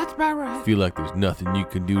look. Yeah, that's about right. Feel like there's nothing you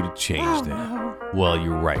can do to change Oh, that. no. Well,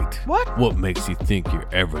 you're right. What? What makes you think you're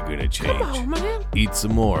ever gonna change? Come on, man. Eat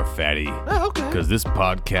some more, fatty. Oh, okay. Because this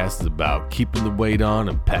podcast is about keeping the weight on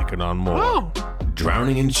and packing on more. Oh,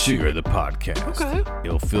 Drowning in Sugar, the podcast. okay.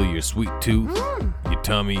 It'll fill your sweet tooth, your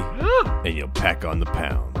tummy, and you'll pack on the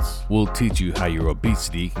pounds. We'll teach you how your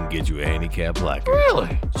obesity can get you a handicap placard.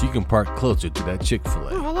 Really? So you can park closer to that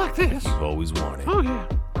Chick-fil-A. Oh, I like this. You've always wanted. Oh, yeah.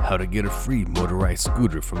 How to get a free motorized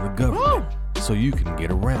scooter from the government so you can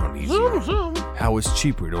get around easier. Zoom. How it's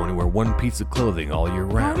cheaper to only wear one piece of clothing all year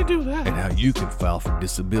How round. to do that? And how you can file for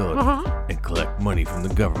disability Uh-huh. and collect money from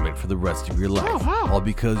the government for the rest of your life. Oh, wow. All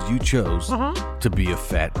because you chose Uh-huh. to be a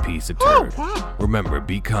fat piece of Oh, turd. wow. Remember,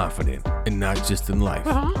 be confident, and not just in life,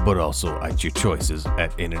 Uh-huh. but also at your choices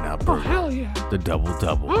at In-N-Out Oh, Burger. hell yeah. The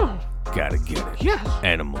double-double. Oh, Gotta get it. yes.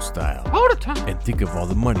 Animal style. All the time. And think of all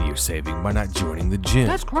the money you're saving by not joining the gym.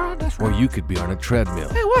 That's right. That's Or right. you could be on a treadmill,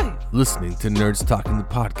 Hey, wait. listening to Nerds Talking the Oh,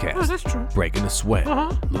 Podcast, that's true. breaking a sweat,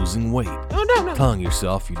 Uh-huh. losing weight, Oh, no. telling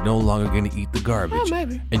yourself you're no longer going to eat the garbage, Oh,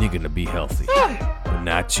 maybe. and you're going to be healthy. Hey, But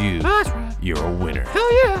not you. that's right. You're a winner.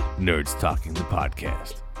 Hell yeah. Nerds Talking the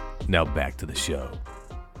Podcast. Now back to the show.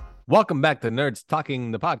 Welcome back to Nerds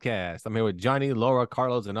Talking the Podcast. I'm here with Johnny, Laura,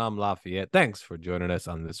 Carlos, and I'm Lafayette. Thanks for joining us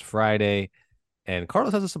on this Friday. And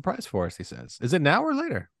Carlos has a surprise for us, he says. Is it now or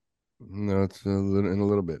later? No, it's in a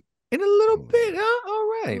little bit. In a little bit, huh? All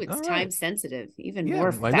right. Ooh, it's all time right. sensitive, even Yeah,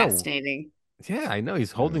 more I know. fascinating. Yeah, I know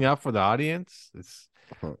he's holding out for the audience. It's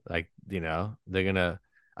like, they're gonna.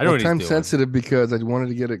 I don't know what time he's doing. sensitive because I wanted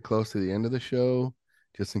to get it close to the end of the show,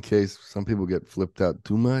 just in case some people get flipped out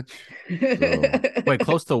too much. So, Wait,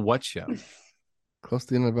 close to what show? close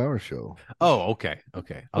to the end of our show. Oh, okay.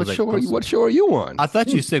 What show are you on? I thought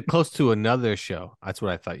you said close to another show. That's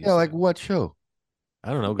what I thought you said. Like what show?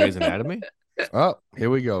 I don't know. Grey's Anatomy. Oh, here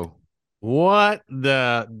we go. What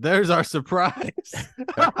there's our surprise.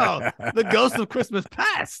 Oh, the ghost of Christmas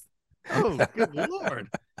past. Oh, good Lord.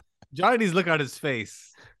 Johnny's look on his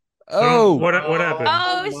face. Oh, what happened?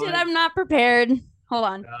 Oh shit, I'm not prepared. Hold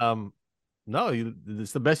on. No,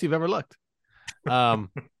 it's the best you've ever looked.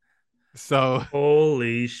 So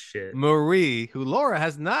holy shit. Marie, who Laura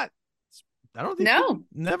has not, I don't think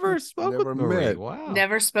never spoke with Marie. Met. Wow.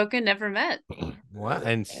 Never spoken, never met. Wow.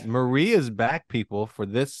 And Marie is back, people, for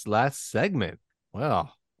this last segment.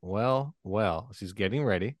 Well. She's getting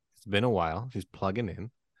ready. It's been a while. She's plugging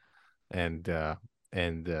in. And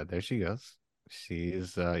there she goes. She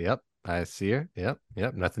is yep, I see her. Yep.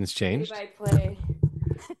 Nothing's changed. Play.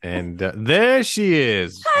 And there she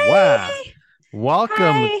is. Hi. Wow. Welcome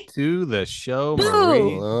Hi. to the show, Boo. Marie.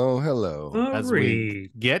 Hello. As we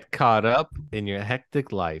get caught up in your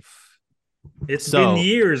hectic life. It's been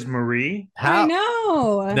years, Marie. I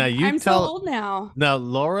know. Now I'm so old now. Now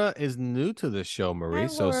Laura is new to the show, Marie. Hi,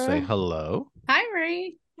 so Laura. say hello. Hi,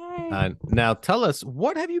 Marie. Hi. Now tell us,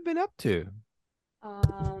 what have you been up to?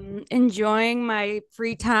 Enjoying my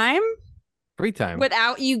free time Free time.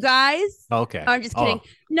 without you guys. Okay. I'm just kidding.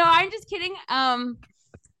 No, I'm just kidding.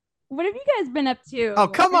 What have you guys been up to? Oh,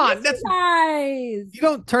 come on. You guys. You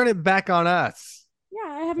don't turn it back on us. Yeah,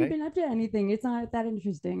 I haven't been up to anything. It's not that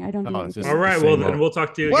interesting. I don't do it's anything. just All right, the well same then old. we'll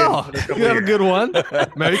talk to you Well, again. in a couple you have a years. good one.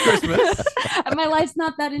 Merry Christmas. My life's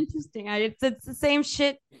not that interesting. It's the same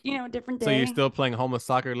shit, different day. So you're still playing homeless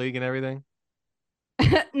soccer league and everything?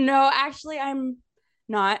 No, actually, I'm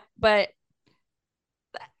not. But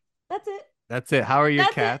that's it. That's it. How are your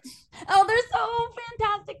That's it. cats? Oh, they're so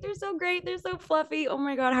fantastic. They're so great. They're so fluffy. Oh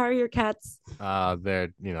my god, how are your cats?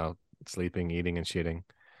 They're, sleeping, eating, and shitting.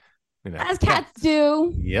 As cats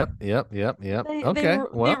do. Yep. They, Okay.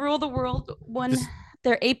 they rule the world when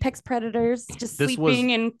they're apex predators, just this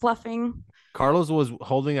sleeping and fluffing. Carlos was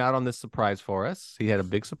holding out on this surprise for us. He had a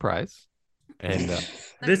big surprise. And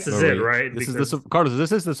This is Marie, it, right? This is Carlos,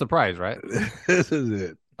 this is the surprise, right? This is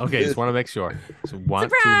it. Okay, just want to make sure. So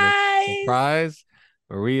surprise.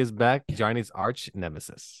 Marie is back, Johnny's arch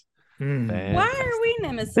nemesis. Mm. Why are we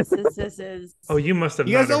nemesis? Oh, you must have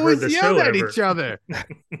You guys not heard always the yell show at ever. each other.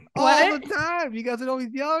 All What? the time. You guys would always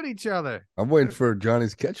yell at each other. I'm waiting for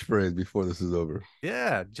Johnny's catchphrase before this is over.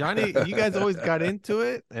 Yeah, Johnny, you guys always got into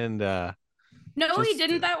it. And No, Just- he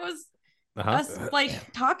didn't. That was us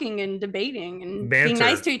like talking and debating and being Banter.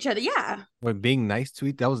 nice to each other. Yeah. When being nice to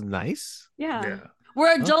each, that was nice. Yeah. Yeah.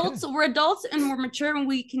 We're adults. We're adults and we're mature and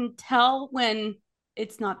we can tell when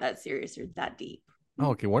it's not that serious or that deep.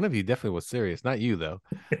 Oh, okay, one of you definitely was serious. Not you, though.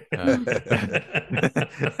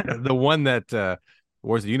 The one that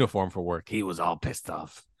wears the uniform for work, he was all pissed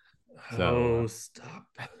off. Oh, stop.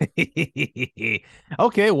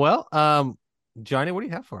 Okay, well, Johnny, what do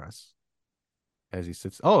you have for us? As he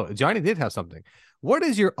sits. Oh, Johnny did have something. What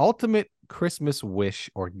is your ultimate Christmas wish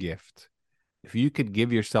or gift? If you could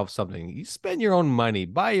give yourself something, you spend your own money,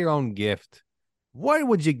 buy your own gift. What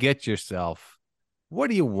would you get yourself? What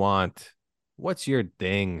do you want? What's your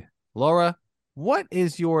thing? Laura, what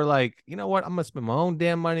is your you know what? I'm going to spend my own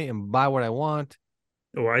damn money and buy what I want.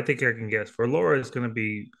 Oh, I think I can guess. For Laura, it's going to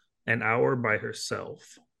be an hour by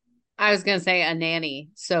herself. I was gonna say a nanny,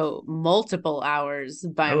 so multiple hours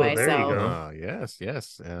by Oh, there you myself, go.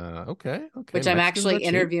 Yes. Okay. which I'm Mexicans actually are cheap.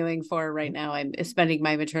 interviewing for right now. I'm spending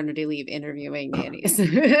my maternity leave interviewing nannies.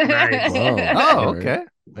 Nice. Wow. Oh, okay.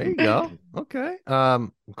 There you go. Okay.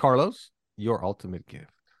 Carlos, your ultimate gift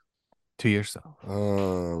to yourself.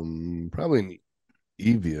 Probably an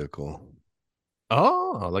e-vehicle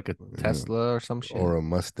Oh, like a Tesla or some shit. or a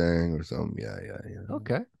Mustang or something. Yeah.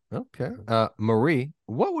 Okay. Marie,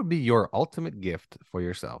 what would be your ultimate gift for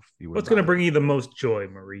yourself? You would What's going to buy? bring you the most joy,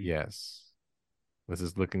 Marie? Yes. This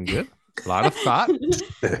is looking good. A lot of thought.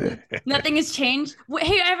 Nothing has changed.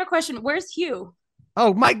 Hey, I have a question. Where's Hugh?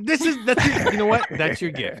 Oh, Mike, you know what? That's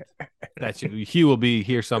your gift. Hugh will be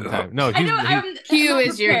here sometime. No, I know. Hugh I'm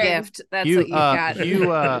is your prepared. gift. That's Hugh, what you got.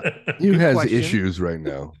 Hugh, You Good has question. issues right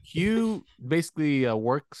now. Hugh basically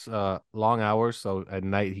works long hours, so at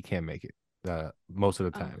night he can't make it most of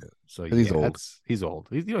the time. So But he's old. He's old.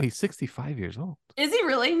 He's 65 years old. Is he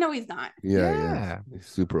really? No, he's not. Yeah. He's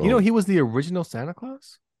super old. You know, he was the original Santa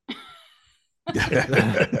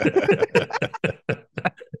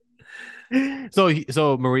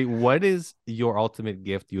So Marie, what is your ultimate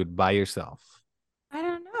gift you would buy yourself? I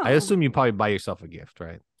don't know. I assume you probably buy yourself a gift,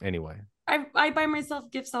 right? Anyway. I buy myself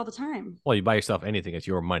gifts all the time. Well, you buy yourself anything. It's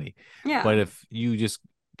your money. Yeah. But if you just,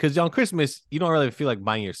 because on Christmas, you don't really feel like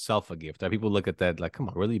buying yourself a gift. People look at that like, come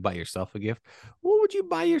on, really buy yourself a gift? What would you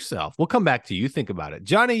buy yourself? We'll come back to you. Think about it.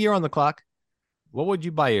 Johnny, you're on the clock. What would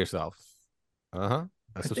you buy yourself? A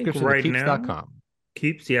subscription right to now, Keeps.com.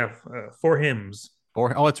 Keeps, yeah, 4 hymns.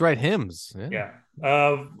 Oh, it's right, hymns. Yeah.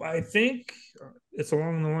 I think it's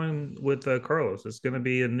along the line with Carlos. It's going to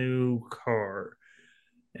be a new car.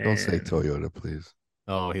 Don't say Toyota, please.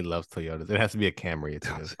 Oh, he loves Toyotas. It has to be a Camry,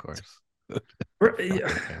 too, of course. Of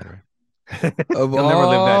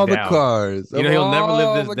all the cars, he'll never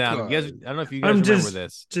live this down. Guys, I don't know if you guys remember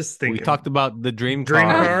this. Just thinking. We talked about the dream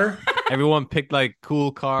car. Everyone picked like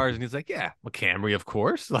cool cars, and he's like, "Yeah, a Camry, of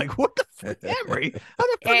course." Like, what the fuck, Camry? How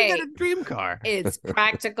the fuck is that a dream car? It's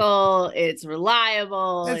practical. It's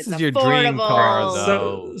reliable. This it's is your affordable. dream car,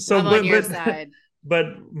 though. So I'm on your side.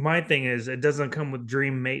 But my thing is, it doesn't come with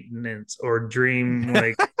dream maintenance or dream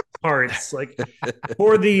like parts. Like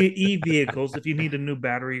for the e-vehicles, if you need a new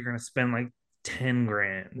battery, you're gonna spend like 10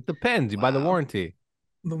 grand. It depends. You buy the warranty.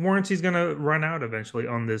 The warranty's gonna run out eventually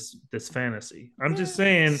on this fantasy. I'm just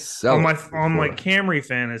saying on my Camry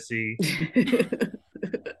fantasy,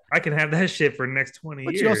 I can have that shit for the next 20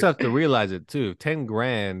 years. But you also have to realize it too. 10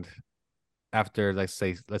 grand after let's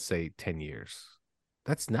say 10 years.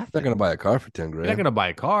 That's nothing. You're not gonna buy a car for 10 grand. You're not gonna buy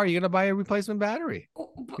a car. You're gonna buy a replacement battery.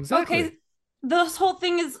 Exactly. Okay, this whole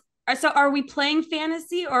thing is. So, are we playing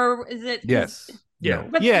fantasy or is it? Yes. Yeah.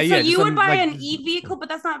 But yeah. So you would buy like, an e-vehicle, but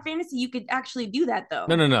that's not fantasy. You could actually do that though.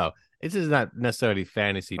 No. This is not necessarily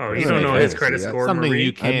fantasy. Oh, you don't know his credit score. Something Marie.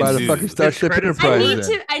 you can buy the do. fucking Starship Enterprise.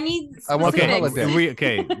 I need. I want the specifics. holiday.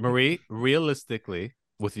 Okay, Marie. Realistically,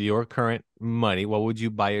 with your current money, what would you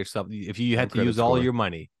buy yourself if you had to use all your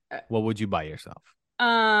money? What would you buy yourself?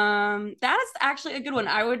 That is actually a good one.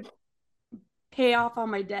 I would pay off all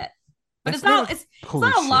my debt, but it's Not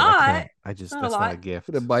not a lot. That's not a not lot. a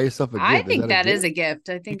gift. To buy yourself a gift. I think that is a gift.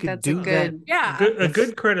 I think that's a good. Yeah. A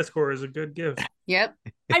good credit score is a good gift. Yep.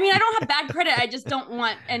 I mean, I don't have bad credit. I just don't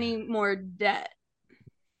want any more debt.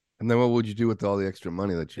 And then what would you do with all the extra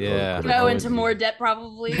money that you owe? Go into more debt,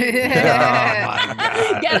 probably. Oh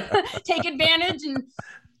my God. Take advantage and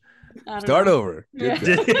start over. Yeah.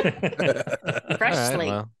 Fresh All right, slate.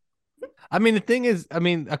 well. I mean, the thing is,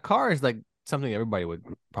 a car is like something everybody would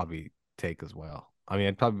probably take as well. I mean,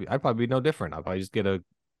 I'd probably be no different. I'd probably just get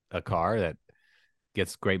a car that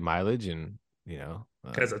gets great mileage and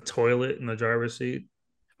has a toilet in the driver's seat.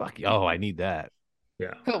 Fuck. Oh, I need that.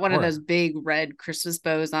 Yeah. Put one of those big red Christmas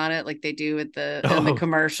bows on it, like they do with in the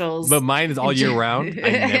commercials. But mine is all year round. I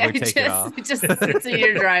never take it off. It just sits in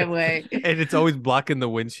your driveway, and it's always blocking the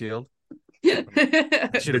windshield. I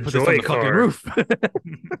should have put this on joy the fucking car. roof.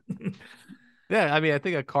 Yeah, I mean, I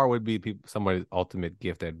think a car would be somebody's ultimate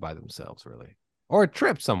gift they'd buy themselves, really, or a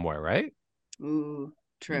trip somewhere, right? Ooh,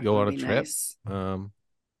 trip. Go on a would be trip. nice. So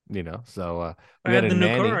If I we had had the a new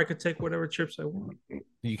nanny. car, I could take whatever trips I want.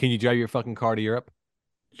 Can you drive your fucking car to Europe?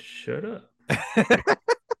 Shut up.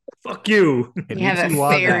 Fuck you. It You have needs it to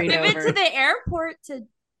walk ferried out. Give it over. to the airport to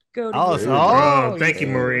go to. Oh, Europe. so- Oh, thank you,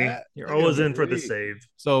 yeah. Marie. You're always in for the Marie. save.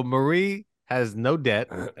 So Marie has no debt.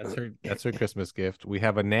 That's her Christmas gift. We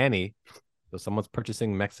have a nanny. So someone's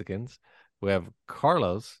purchasing Mexicans. We have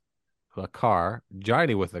Carlos, a car.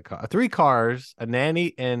 Johnny with a car. 3 cars, a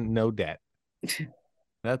nanny, and no debt.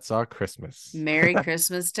 That's our Christmas. Merry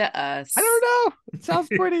Christmas to us. I don't know. It sounds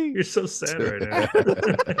pretty. You're so sad right now.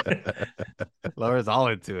 Laura's all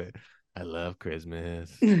into it. I love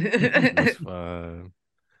Christmas. It's fun.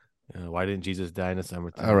 Why didn't Jesus die in the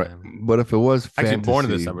summertime? All right, but if it was fantasy, Actually, born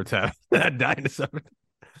in the summertime, not die in the summertime.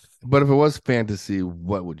 But if it was fantasy,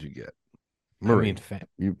 what would you get? Marie, I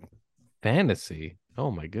mean, fantasy.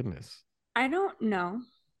 Oh my goodness. I don't know.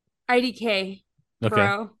 IDK, Okay.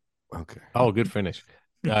 bro. okay. Oh, good finish.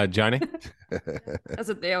 Johnny, That's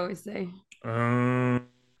what they always say. Brand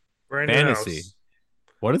new fantasy. house.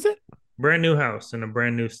 What is it? Brand new house in a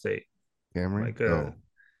brand new state. Cameron,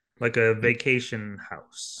 Like a vacation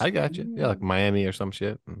house. I got you. Yeah, like Miami or some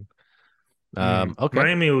shit. Okay.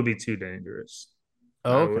 Miami would be too dangerous.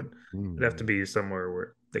 Oh, okay. It'd have to be somewhere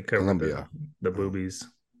where they cover Colombia. the boobies.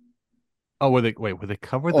 Oh, were they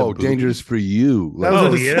covered? Oh, dangerous for you. That was Oh,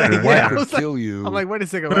 what I yeah, said. yeah. Wife I could was like- kill you. I'm like, wait a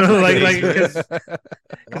second.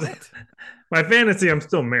 Like, my fantasy, I'm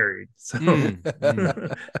still married, so I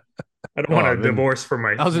don't want a then- divorce for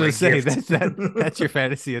my. I was going my to say gift. that's your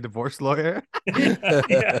fantasy, a divorce lawyer.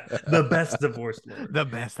 Yeah, the best divorce lawyer. The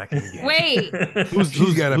best I can get. Wait,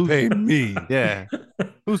 She's got to pay me. Yeah.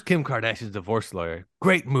 Who's Kim Kardashian's divorce lawyer?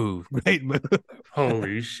 Great move. Great move.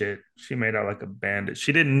 Holy shit. She made out like a bandit.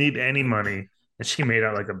 She didn't need any money, and she made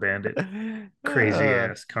out like a bandit. Crazy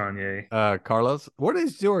ass Kanye. Carlos, what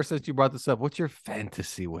is yours since you brought this up? What's your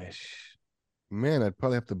fantasy wish? Man, I'd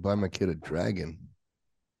probably have to buy my kid a dragon.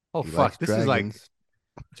 Oh, He fuck. likes This is like, dragons.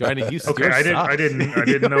 Johnny, you Okay, I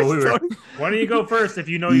didn't know we were. Why don't you go first if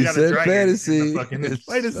you know you got a said dragon? in the fantasy. fucking- It's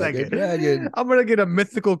Wait a like second. dragon. I'm going to get a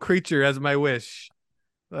mythical creature as my wish.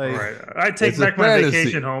 All Like, right, I take It's a back my fantasy.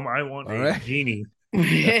 vacation home. I want All a right. genie.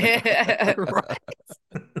 right.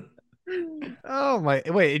 Oh, my.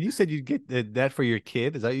 Wait, and you said you'd get that for your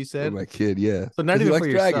kid? Is that what you For said? my kid, yeah. So not 'Cause he even likes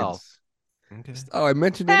for dragons. yourself. Okay. Oh, I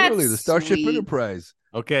mentioned it That's earlier. The Starship sweet. Enterprise.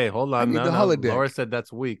 Okay, hold on. need No, the no. holodeck. Laura said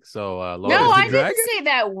that's weak. So, Laura. No, is I the didn't dragon? say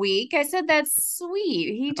that weak. I said that's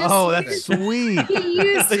sweet. He just Oh, that's sweet. he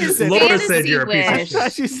used You his said- Laura fantasy said you're a piece of I wish.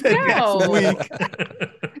 thought you said No. that's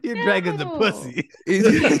weak. Your dragon's a No. He's, pussy.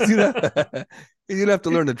 he's gonna, he's gonna have to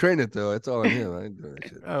learn to train it though. That's all on him. I ain't doing that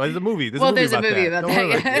shit. Oh, there's a movie. There's Well, a movie there's a about movie that. about Don't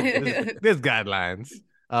worry that, about yeah. it. There's guidelines.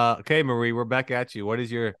 Okay, Marie, we're back at you. What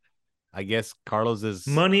is your, I guess, Carlos's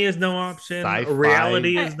Money is no option. Sci-fi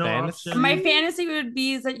Reality is no fantasy? option. My fantasy would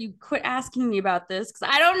be is that you quit asking me about this because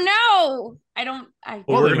I don't know. I Well, don't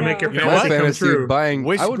we're gonna know. make your You know My what? fantasy come fantasy true. of buying.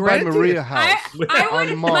 Wish I would buy granted. Maria a I, house I on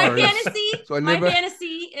would. Mars. My fantasy. So I my never-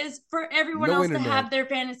 fantasy is for everyone No else internet. to have their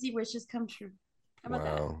fantasy wishes come true. How about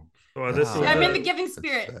that? Wow. Well, this Wow. is I'm in the uh, giving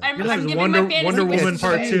spirit. sad. I'm this is giving Wonder, my fantasy Wonder wishes Woman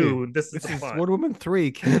Part away. 2. This is This the is plot. Wonder Woman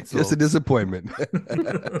 3 canceled. Just a disappointment.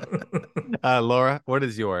 Laura, what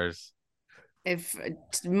is yours? If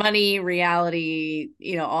money, reality,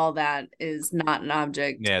 all that is not an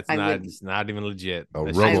object, Yeah, it's I not. would It's not even legit. A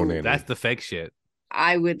That's robo just- nanny. That's the fake shit.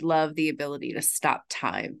 I would love the ability to stop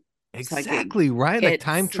time. So I could Exactly right. Like get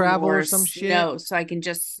time travel or some more shit. No, so I can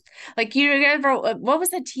just what was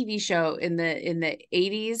that TV show in the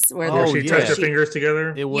 80s where Where Oh, she yeah. touched her fingers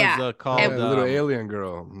together. It was Yeah. called Yeah, the little um, alien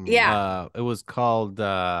girl. Mm. Yeah. It was called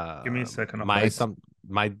Give me a second. my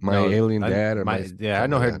Alien Dad or my my- yeah, I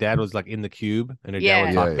know her something like that. dad was like in the cube and her Yeah, dad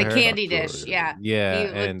would talk the to her. candy Doctor, dish. Yeah. Yeah, He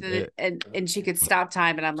and looked and she could stop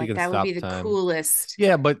time, and I'm She like, can that would be stop the time. coolest.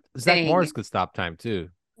 yeah, but Zach thing. Morris could stop time too.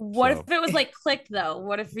 What So- if it was like clicked though?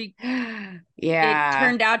 What if it Yeah.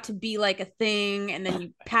 turned out to be like a thing and then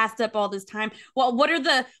you passed up all this time? Well, what are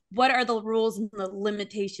the rules and the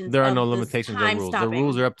limitations? There are of no this limitations or time rules. stopping? The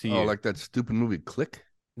rules are up to you. Oh, like that stupid movie Click.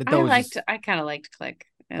 I kind of liked Click.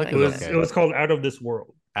 I Click liked It was was it. okay. it was called Out of This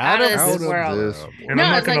World. Out of of this world. And No, I'm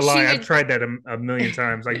not it's gonna like she lie, I've would- tried that a million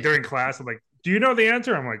times. Like during class, I'm like, "Do you know the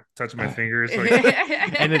answer?" I'm like touching my fingers. Like,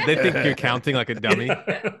 and they think you're counting like a dummy.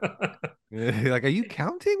 Like, are you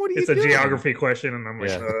counting? What are you it's a doing? geography question, and I'm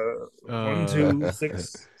like, Yeah. 1, 2,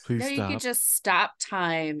 6. Please No, you stop. could just stop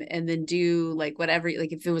time and then do like whatever.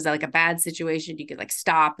 Like if it was like a bad situation, you could like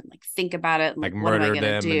stop and like think about it. And, like what am I murder gonna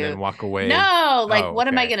them do? and then walk away. No, like Oh, what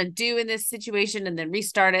am I okay. gonna do in this situation and then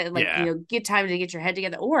restart it and like Yeah. get time to get your head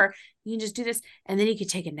together. Or you can just do this and then you could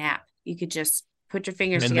take a nap. You could just put your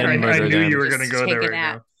fingers And together. then I murder knew them. you were Just gonna go take there a right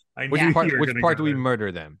nap. now. I Which knew part? you were Which gonna part go do we there.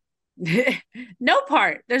 murder them? No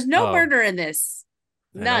part. There's no Oh. murder in this.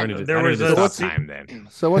 Man, None. I need to, There I need was to a- stop See- time then.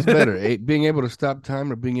 So what's better, being able to stop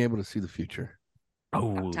time or being able to see the future?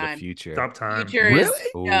 Oh, the time. future. Stop time. Future is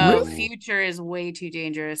Really? no. Ooh. Future is way too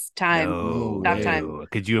dangerous. Time. No, Stop no. time.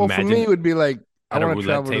 Could you Well, imagine? for me, it would be like I at a want to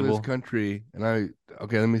roulette travel to table? this country, and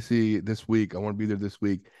okay, let me see this week. I want to be there this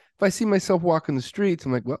week. If I see myself walking the streets,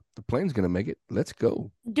 I'm like, well, the plane's gonna make it. Let's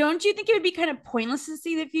go. Don't you think it would be kind of pointless to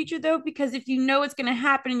see the future though? Because if you know it's going to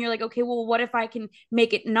happen and you're like, okay, well, what if I can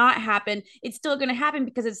make it not happen? It's still going to happen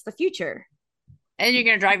because it's the future. And you're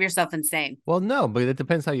gonna drive yourself insane. Well, no, but it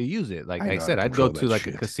depends how you use it. Like I I know how said, to I'd go control to that like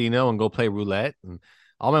a shit. casino and go play roulette and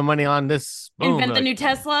all my money on this. Boom, Invent the like- new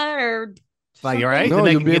Tesla or Like, you're something. right. No, then I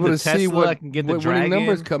you'll can be get able the to see Tesla, what I can get the winning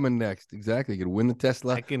numbers dragon. coming next. Exactly, you can win the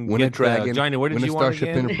Tesla, I can win get a dragon, Johnny, what did win you a want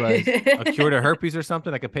Starship again? Enterprise. A cure to herpes or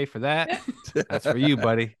something. I could pay for that. That's for you,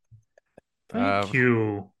 buddy. Thank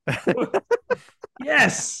you.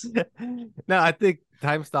 Yes. No, I think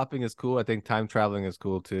time stopping is cool. I think time traveling is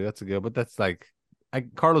cool too. That's a good, but that's like,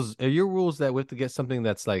 Carlos, are your rules that we have to get something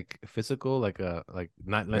that's like physical, like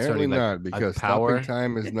not necessarily Apparently like not, because power? stopping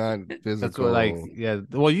time is not physical. That's what like yeah.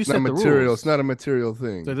 Well, you it's not said the material. rules. It's not a material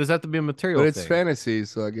thing. So does that have to be a material but it's thing? fantasy,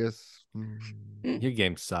 so I guess. Your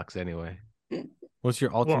game sucks anyway. What's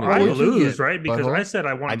your Well, ultimate? I What'd you lose, get, right? Because butthole? I said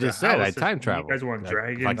I wanted. I just the said I house, time and travel. You guys want Like,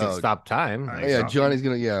 dragons? If I can Oh. stop time. I- Oh, yeah, Stop. Johnny's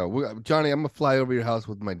gonna. Yeah, Johnny, I'm gonna fly over your house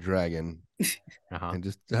with my dragon Uh-huh. and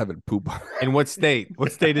just have it poop. In what state?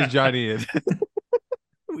 What state is Johnny in?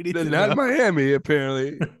 We need to Not know. Miami,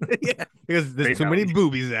 apparently. Yeah, because there's Great too many knowledge.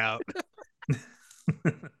 boobies out.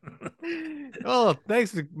 Oh,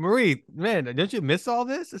 thanks, Marie. Man, don't you miss all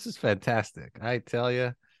this? This is fantastic. I tell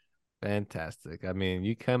you, fantastic. I mean,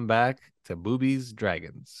 you come back to Boobies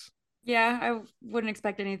Dragons. Yeah, I wouldn't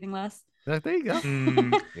expect anything less. There you go.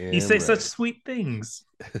 You say such sweet things.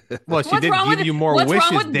 Well, she did give you more wishes,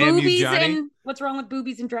 damn you, Johnny. What's wrong with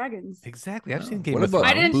Boobies and Dragons? Exactly. I've seen Game What of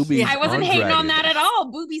about Thrones. Boobies I wasn't on hating on that Dragons? at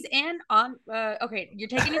all. Boobies and on. Okay, you're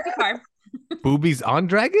taking it too far. Boobies on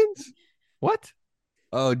Dragons? What?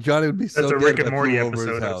 Oh, Johnny would be so That's a good Rick if and I Morty flew over his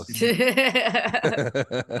episode. I've house.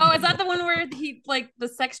 seen. Oh, is that the one where he like the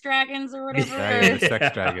sex dragons or whatever? Yeah, the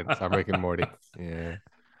sex dragons. I'm Rick and Morty. Yeah.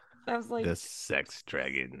 That was like The sex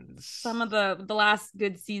dragons. some of the last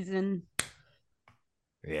good season.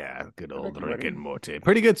 Yeah, good Rick old and Rick Morty. and Morty.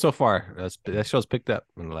 Pretty good so far. That show's picked up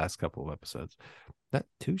in the last couple of episodes. Not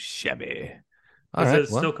too shabby. All Is right, it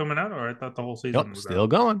still coming out, or I thought the whole season nope, was still out?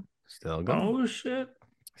 going. Still going. Oh shit.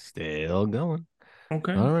 Still going.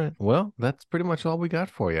 Okay. All right. Well, that's pretty much all we got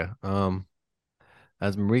for you.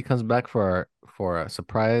 As Marie comes back for a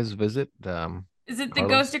surprise visit, Is it the Carlos?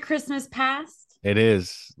 Ghost of Christmas Past? it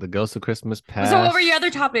is the Ghost of Christmas Past. So what were your other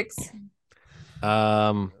topics?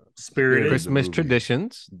 Spirited. Christmas movie.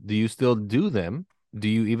 traditions. Do you still do them? Do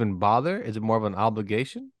you even bother? Is it more of an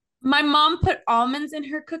obligation? My mom put almonds in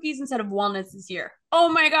her cookies instead of walnuts this year. Oh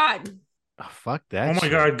my god. Oh, fuck that. Oh my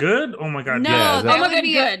shit. god, good. Oh my god. No, Yeah, good. that oh my would god,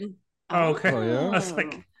 be good. Oh, okay. Oh, yeah? I was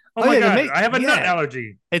like, Oh, oh my yeah, god, they make- I have a nut yeah.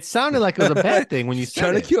 allergy. It sounded like it was a bad thing when you He's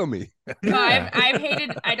trying said to it. kill me. No, Yeah.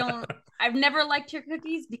 I've never liked your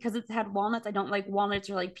cookies because it's had walnuts. I don't like walnuts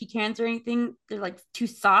or like pecans or anything. They're like too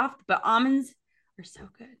soft, but almonds are so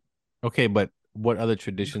good. Okay, but what other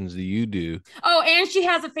traditions do you do Oh, and she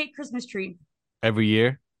has a fake Christmas tree. every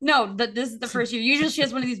year? No, this is the first year. Usually she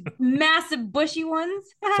has one of these massive bushy ones.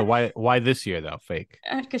 So why this year though? Fake.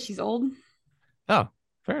 Because she's old. Oh,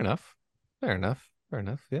 fair enough. Fair enough. Fair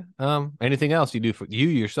enough. Yeah. Anything else you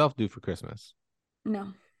yourself do for Christmas?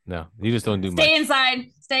 No. No, you just don't do Stay much. inside.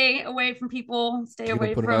 Stay away from people. Stay You away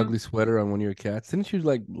gonna put from. an ugly sweater on one of your cats? Didn't you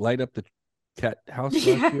like light up the cat house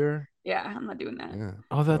Yeah. last year? Yeah, I'm not doing that. Yeah.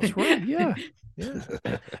 Oh, that's right. Yeah.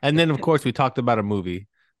 Yeah. And then of course we talked about a movie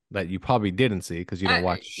that you probably didn't see because you don't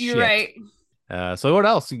watch You're shit. right. So what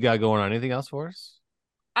else you got going on? Anything else for us?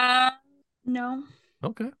 No.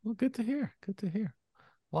 Okay. Well, good to hear. Good to hear.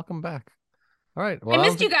 Welcome back. All right. Well, I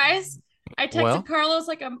missed you guys. I texted Well- Carlos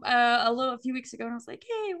like a few weeks ago, and I was like,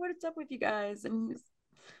 "Hey, what's up with you guys?" And he was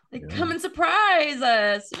like, Yeah. "Come and surprise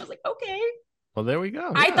us." And I was like, "Okay." Well, there we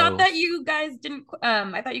go. I Yeah. thought that you guys didn't.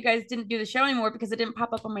 I thought you guys didn't do the show anymore because it didn't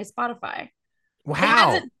pop up on my Spotify. Well, It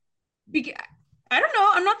how? hasn't- I don't know.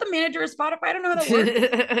 I'm not the manager of Spotify. I don't know how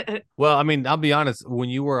that works. Well, I mean, I'll be honest. When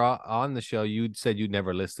you were on the show, you said you'd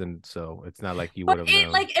never listened, so it's not like you would But have it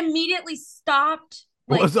known. like immediately stopped.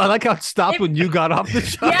 Well, I like how it stopped it- when you got off the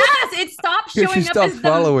show. Yes, it stopped Yeah, showing she up stopped as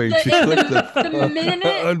following. She the, clicked the minute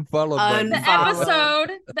unfollow button.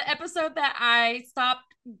 the episode that I stopped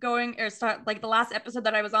going or start like the last episode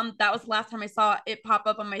that I was on, that was the last time I saw it pop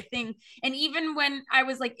up on my thing. And even when I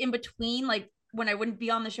was like in between, like when I wouldn't be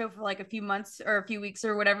on the show for like a few months or a few weeks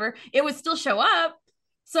or whatever, it would still show up.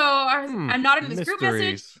 So I'm not in this group message.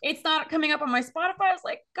 mysteries. It's not coming up on my Spotify. I was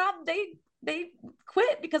like, God, they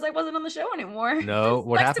quit because I wasn't on the show anymore. No,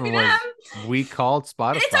 what Sucks to happened be was them. we called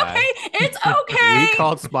Spotify. It's okay. It's okay. We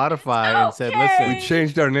called Spotify and said, okay. "Listen, We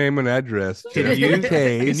changed our name and address can just you in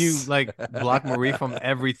case. can you like block Marie from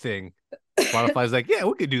everything?" Spotify's like, "Yeah,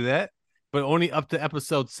 we could do that, but only up to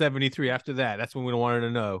episode 73. After that, that's when we wanted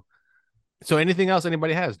to know." So, anything else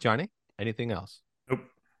anybody has, Johnny? Anything else? Nope.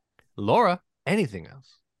 Laura, anything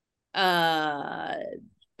else?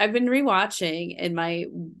 I've been rewatching in my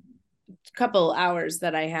couple hours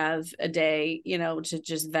that I have a day, to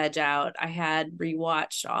just veg out. I had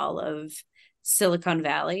rewatched all of Silicon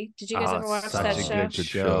Valley. Did you guys ever watch such that a show? good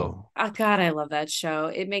show. Oh God, I love that show.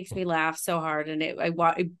 It makes me laugh so hard, and I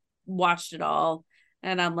watched it all,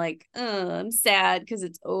 and I'm like, I'm sad because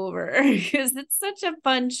it's over because it's such a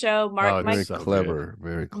fun show. Oh, Very it's so clever.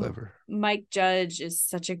 Very clever. Mike Judge is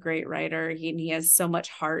such a great writer. He has so much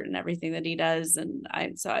heart in everything that he does, and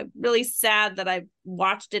I'm really sad that I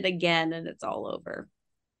watched it again and it's all over.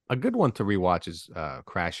 A good one to rewatch is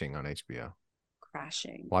Crashing on HBO.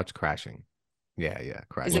 Crashing. Watch Crashing. Yeah,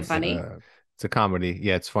 Crashing. Is it funny? It's a comedy.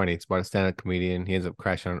 Yeah, it's funny. It's about a stand-up comedian. He ends up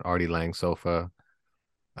crashing on Artie Lang's sofa.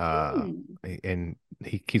 And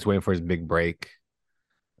he keeps waiting for his big break.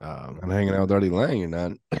 I'm hanging out with Artie Lang. You're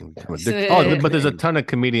not. Oh, but there's a ton of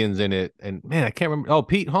comedians in it, and man, I can't remember. Oh,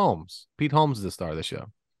 Pete Holmes. Pete Holmes is the star of the show,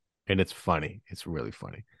 and it's funny. It's really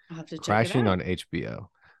funny. I'll have to check Crashing it out. on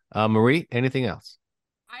HBO. Marie, anything else?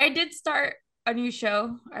 I did start a new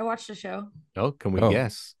show. I watched a show. Oh, can we Oh,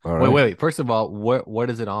 guess? all Wait, right. wait. First of all, what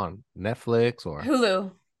is it on? Netflix or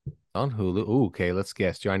Hulu. on Hulu? Ooh, okay, let's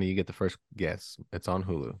guess. Johnny, you get the first guess. It's on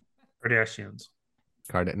Hulu. Kardashians.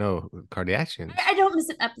 Kardashians. I don't miss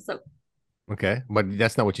an episode. Okay, but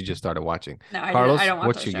that's not what you just started watching. No, Carlos, I don't watch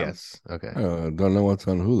what's that your show. guess? Okay, Don't know what's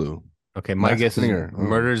on Hulu. okay. My Masked guess is Singer. Oh.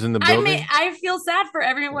 Murders in the Building. I feel sad for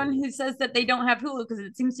everyone who says that they don't have Hulu because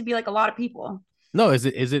it seems to be like a lot of people. No, is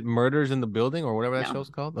it Murders in the Building or whatever that No. show's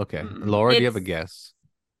called? Okay, Mm-mm. Laura, do you have a It's- guess?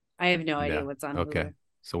 I have no idea Yeah. what's on. Okay, Hulu.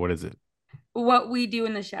 so what is it? What We Do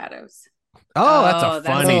in the Shadows. Oh, that's Oh, a that's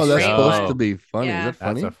funny Oh, that's show. supposed to be funny. Yeah. Is that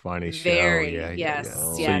funny? That's a funny show. Very, Yeah, yes,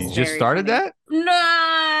 So yes, you just very started funny. that,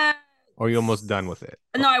 No. or you almost done with it?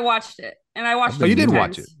 No, I watched it, and I watched. Oh, it you a few did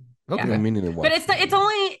watch times. it. Yeah. Okay. I mean, to watch. But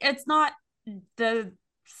it's not the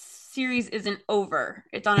series isn't over.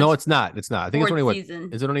 It's on. No, its it's not. It's not. I think it's fourth only what season.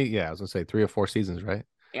 is it only? Yeah, I was gonna say 3 or 4 seasons, right?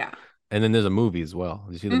 Yeah. And then there's a movie as well.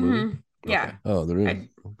 Did you see the movie? Mhm. Yeah. Okay. Oh, there is. I-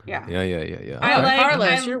 yeah. Yeah. I All right. like- Carlos,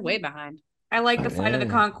 I'm- you're way behind. I like the Oh, Flight of the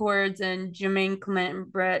yeah. Concords and Jermaine Clement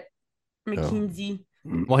and Brett McKinsey.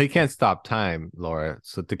 Well, he can't stop time, Laura,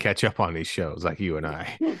 so to catch up on these shows like you and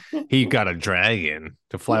I. He got a dragon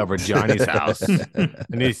to fly over Johnny's house, and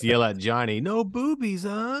he used to yell at Johnny, "No boobies,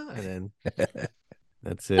 huh?" And then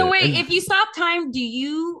that's it. So wait, if you stop time, do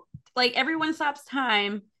you like everyone stops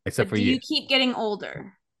time? Except but for do you. you keep getting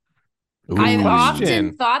older? I've Ooh. Question.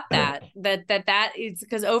 often thought that is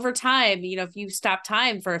because over time, if you stop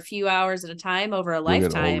time for a few hours at a time over a You'll get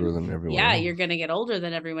lifetime, older than everyone yeah, else. you're going to get older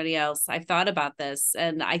than everybody else. I've thought about this,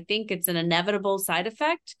 and I think it's an inevitable side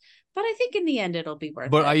effect, but I think in the end it'll be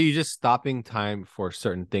worth But it. are you just stopping time for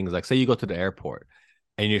certain things? Like, say you go to the airport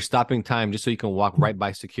and you're stopping time just so you can walk right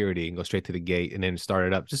by security and go straight to the gate and then start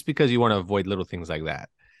it up, just because you want to avoid little things like that,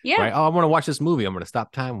 Yeah, right? Oh, I want to watch this movie. I'm going to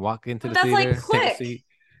stop time, walk into the That's like theater, take a Click. seat.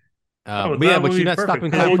 Oh, But yeah, that but would you're be not perfect.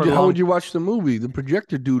 stopping How time for would How long. would you watch the movie? The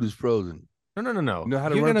projector dude is frozen. No. You know how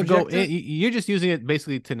to You're run gonna go. projector? You're just using it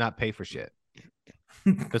basically to not pay for shit.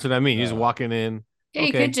 That's what I mean. You're just walking in. yeah, you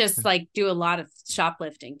okay. could just like do a lot of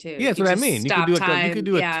shoplifting too. Yeah, that's You what I just mean. You stop could do time, you could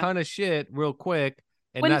do a yeah. ton of shit real quick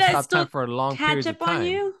and Wouldn't not that stop time still for a long Catch periods of up on time.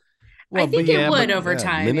 you? Well, I think but it yeah, would but over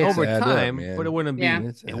time. minutes over add up, time, man. but it wouldn't be. Yeah.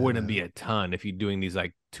 Minutes It add wouldn't up. be a ton if you're doing these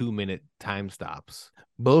like 2-minute time stops.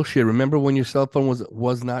 Bullshit. Remember when your cell phone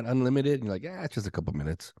was not unlimited? And you're like, it's just a couple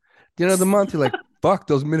minutes. The end of the month, you're like, fuck,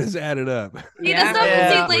 those minutes added up. See, Yeah. the stuff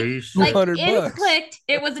Yeah. is like $200 in bucks. Clicked,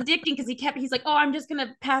 it was addicting because he's like, oh, I'm just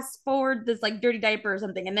gonna pass forward this like dirty diaper or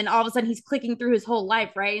something, and then all of a sudden he's clicking through his whole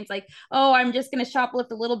life, right? And it's like, oh, I'm just gonna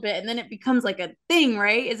shoplift a little bit, and then it becomes like a thing,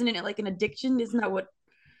 right? Isn't it like an addiction? Isn't that what?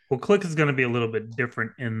 Well, Click is going to be a little bit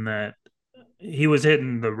different in that he was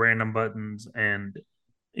hitting the random buttons and,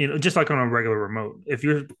 just like on a regular remote. If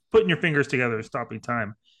you're putting your fingers together and stopping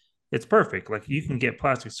time, it's perfect. Like you can get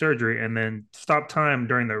plastic surgery and then stop time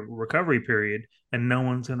during the recovery period, and no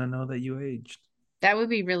one's going to know that you aged. That would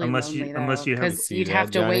be really Unless you- lonely, unless you have- because See you'd that,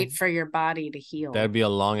 have to Johnny? wait for your body to heal. That'd be a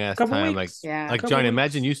long ass Couple time. weeks. Yeah. Like Couple Johnny, weeks.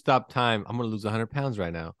 imagine you stop time. I'm gonna lose 100 pounds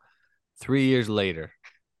right now. 3 years later,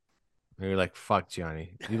 and you're like, "Fuck,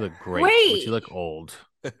 Johnny, you look great, but Wait. you look old."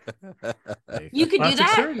 Like, You could do Plastic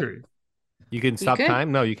that. surgery. you can stop could.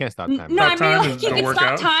 time. No, you can't stop time. No, I Stop mean time like is you gonna can work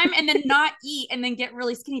stop out. time and then not eat and then get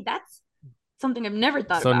really skinny. That's something I've never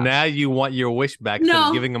thought So about. now you want your wish back instead No.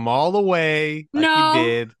 of giving them all away like No. you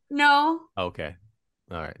did. No. Okay.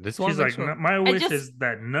 All right. This She's one's like, my wish just- is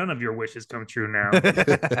that none of your wishes come true now.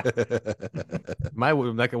 my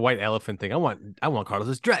like a white elephant thing. I want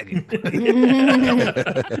Carlos's dragon.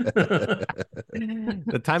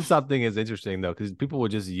 The time stop thing is interesting though, because people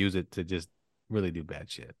would just use it to just really do bad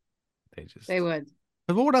shit. They would.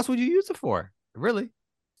 But what else would you use it for? Really?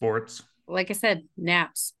 Sports. Like I said,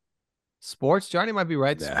 naps. Sports? Johnny might be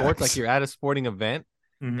right. Sports, like Naps. you're at a sporting event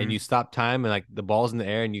Mhm. and you stop time and like the ball's in the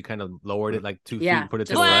air and you kind of lowered it like 2 feet Yeah, and put it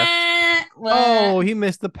to just- the left. Well, Oh, he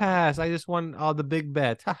missed the pass. I just won all the big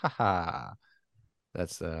bets. Ha ha ha.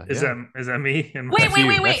 That's Is yeah. that me? And wait, That's wait, you.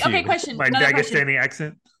 wait, wait. That's Okay, you. question. my Another question. Dagestani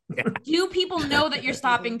accent. Do people know that you're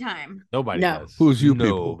stopping time? Nobody No. does. Who's you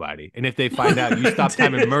people? Nobody. And if they find out, you stop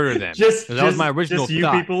time and murder them. Just 'Cause that was my just- original just you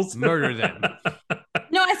thought. peoples. Murder them.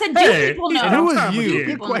 No, I said do Hey, people he know? said, Who I'm is fine with you? you. Good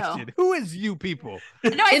People know. question. Who is you people? No,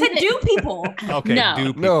 I In said the- do people. Okay, No. do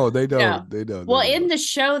people. No, they don't. No. They don't. Well, They in don't. the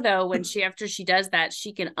show though, after she does that,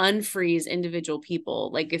 she can unfreeze individual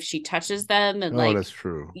people. Like if she touches them and Oh, like that's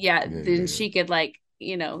true. yeah, Yeah, then yeah, she could like,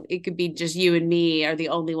 it could be just you and me are the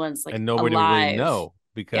only ones like and nobody would alive. really know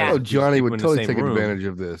because Yeah. Oh, these Johnny people would in the totally same take room. advantage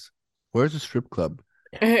of this. Where's the strip club?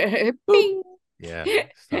 Bing. Yeah.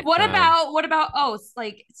 stop What time. about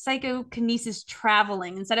like psychokinesis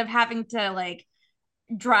traveling instead of having to like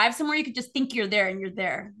drive somewhere, you could just think you're there and you're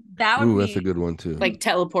there. That would Ooh, be that's a good one too. Like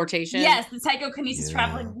teleportation. Yes, the psychokinesis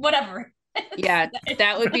traveling, whatever. Yeah,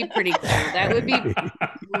 that would be pretty cool. That would be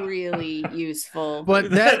really useful. But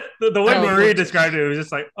that the way Maria described it was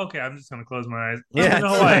just like, okay, I'm just gonna close my eyes. Yeah, I'm in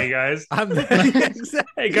Hawaii, guys.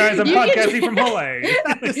 Hey guys, I'm podcasting from Hawaii.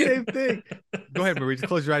 the same thing. Go ahead, Marie. Just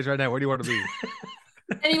close your eyes right now. Where do you want to be?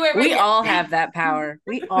 Anyway, we all have that power.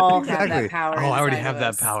 We all have Exactly. that power. Oh, I already inside have of that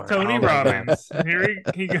us. power. Tony Oh, my Robbins. Here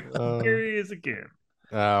he is again.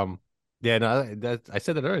 God. Yeah, no, I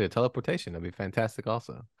said that earlier. Teleportation. That'd be fantastic.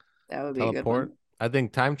 Also, That would be a good teleport. one. I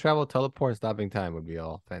think time travel, teleport, and stopping time would be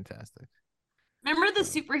all fantastic. remember the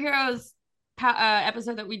superheroes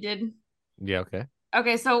episode that we did? Yeah. Okay.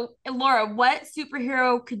 Okay, so Laura, what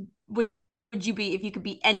superhero would you be if you could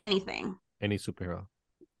be anything? Any superhero.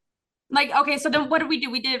 Like, okay, so then what did we do?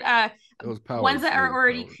 We did Those powers, ones that are those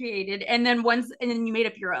already powers. created, and then you made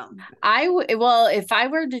up your own. Well, if I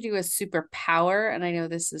were to do a superpower, and I know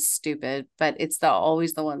this is stupid, but it's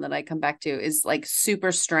always the one that I come back to, is like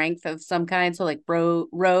super strength of some kind. So like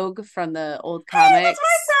Rogue from the old comics. Hey, that's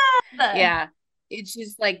what I said. Yeah. It's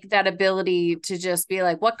just like that ability to just be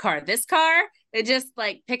like, what car? This car? And just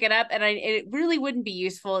like pick it up. And it really wouldn't be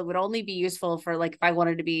useful. It would only be useful for like if I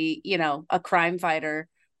wanted to be, a crime fighter,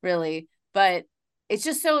 really. But it's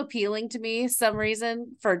just so appealing to me, some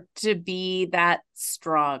reason, to be that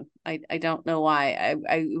strong. I don't know why.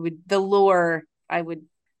 I would, the lure, I don't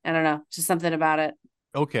know, just something about it.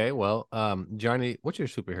 Okay. Well, Johnny, what's your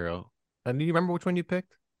superhero? And do you remember which one you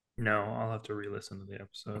picked? No, I'll have to re-listen to the Oh,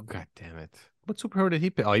 episode. God damn it! What superhero did he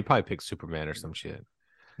pick? Oh, he probably picked Superman or some shit.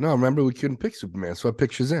 No, remember we couldn't pick Superman, so I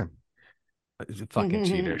picked Shazam. He's a fucking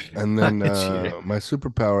cheater. And then Cheater. my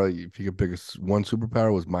superpower, if you could pick one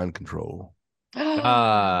superpower, was mind control.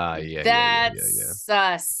 Yeah. That's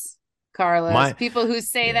sus, Carlos. People who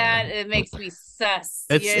say that, it makes me sus.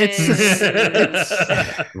 It's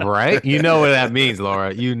right. You know what that means,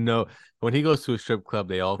 Laura. You know when he goes to a strip club,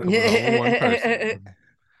 they all come with one person.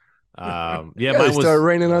 Yeah, mine they start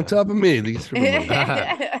raining on top of me.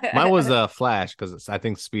 Mine was Flash because I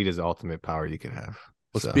think speed is the ultimate power you could have.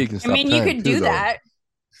 Well, So- speed can stop I mean, you time, could too, do though. that.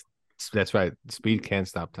 That's right. Speed can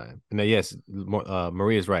stop time. And yes,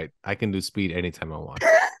 Maria's right. I can do speed anytime I want.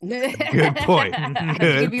 Good point.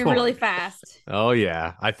 Good You'd be point. really fast. Oh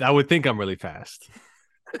yeah, I would think I'm really fast.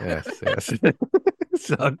 Yes.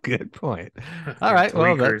 So good point. All right,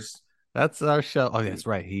 well that's our show. Oh, that's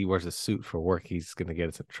right. He wears a suit for work. He's gonna get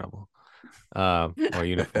us in trouble. Or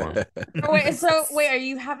uniform. Oh, wait, are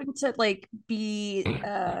you having to like be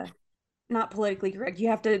not politically correct? You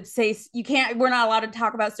have to say you can't. We're not allowed to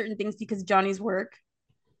talk about certain things because Johnny's work.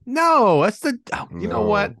 No, that's you know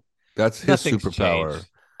what? That's his Nothing's superpower. changed.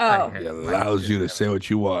 Oh, It allows you to say what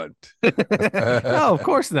you want. No, of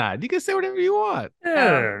course not. You can say whatever you want.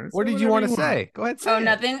 Yeah, What did you want to say? Go ahead. Say it.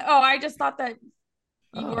 nothing. Oh, I just thought that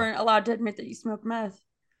you weren't allowed to admit that you smoke meth.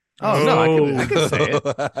 Oh no, I can say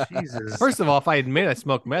it. Jesus. First of all, if I admit I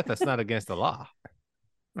smoke meth, that's not against the law.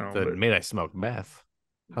 No, To but admit I smoke meth.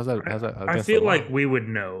 How's that? I against feel the law? like we would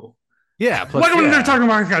know. Yeah. Plus, What are we yeah. talking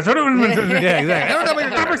about, guys? What are we Yeah, exactly. I don't know what you're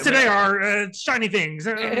talking Topics today are shiny things.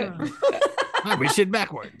 We shit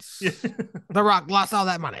backwards. The Rock lost all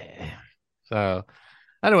that money. So,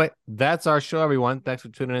 anyway, that's our show, everyone. Thanks for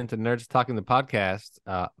tuning in to Nerds Talking the Podcast.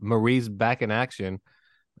 Marie's back in action.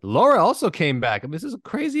 Laura also came back. I mean, this is a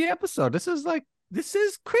crazy episode. This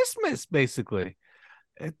is Christmas, basically.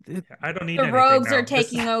 I don't need The anything rogues now. are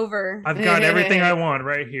taking over. I've got everything I want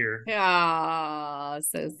right here. Oh,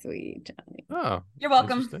 so sweet, Johnny. Oh, You're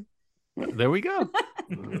welcome. interesting. There we go.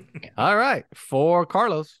 All right. For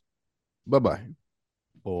Carlos, Bye-bye.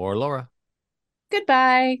 for Laura,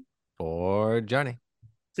 Goodbye. for Johnny,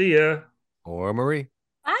 See ya. for Marie.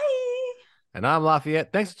 Bye. And I'm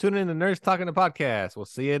Lafayette. Thanks for tuning in to Nerds Talking the Podcast. We'll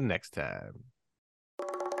see you next time.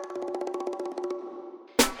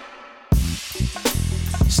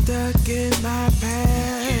 Stuck in my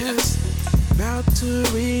past, about to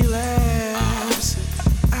relapse.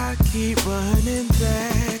 I keep running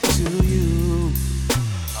back to you.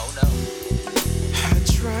 Oh no. I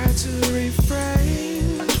try to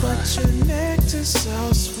refrain, but your nectar's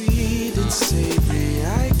so sweet and savory.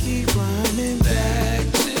 I keep running back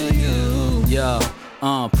to you. Yo,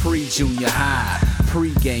 pre-junior high,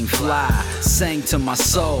 pre-game fly, sang to my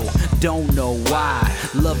soul, don't know why.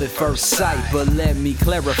 Love at first sight, but let me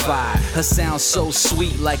clarify. Her sound so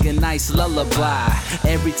sweet like a nice lullaby.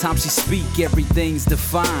 Every time she speak, everything's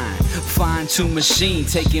defined. Fine-tuned machine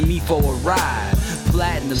taking me for a ride.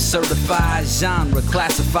 platinum certified, genre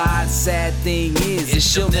classified. Sad thing is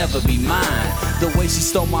she'll never be mine. The way she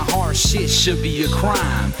stole my heart, shit should be a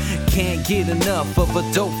crime. Can't get enough of her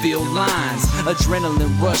dope-filled lines.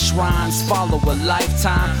 Adrenaline rush rhymes, follow a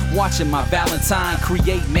lifetime. Watching my Valentine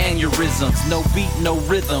create mannerisms. No beat, no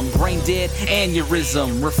rhythm, brain dead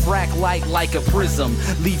aneurysm. Refract light like a prism,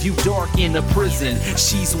 leave you dark in a prison.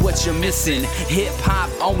 She's what you're missing. Hip-hop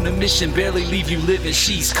on a mission, barely leave you living.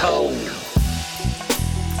 She's cold.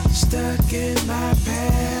 Stuck in my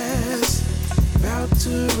past, about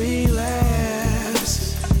to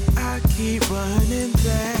relapse. I keep running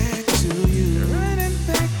back to you, running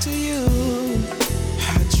back to you.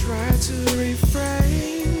 I try to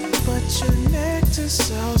refrain, but your nectar's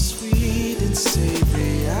so sweet and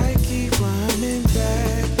savory. I keep running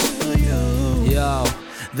back to you. Yo,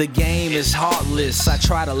 the game is heartless, I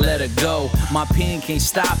try to let it go. My pen can't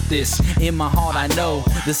stop this, in my heart I know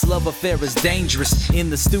this love affair is dangerous. In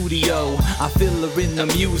the studio, I feel her in the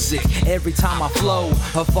music every time I flow.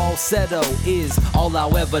 Her falsetto is all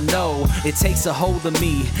I'll ever know. It takes a hold of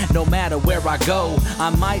me, no matter where I go. I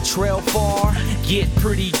might trail far, get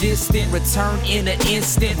pretty distant, return in an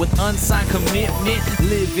instant with unsigned commitment.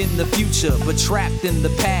 Live in the future, but trapped in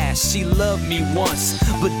the past. She loved me once,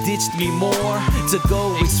 but ditched me more. To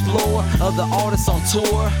go explore other artists on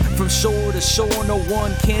tour. From shore to shore, no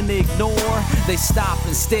one can ignore. They stop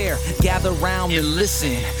and stare, gather round and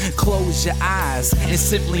listen. Close your eyes and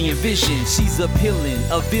simply envision. She's appealing,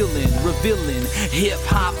 a villain, revealing.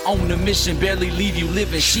 Hip-hop on a mission, barely leave you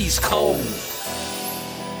living. She's cold.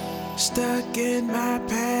 Stuck in my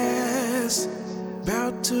past,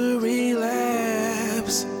 about to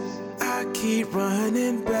relapse. I keep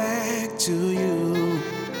running back to you.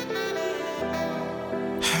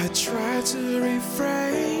 I try to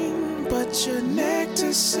refrain, but your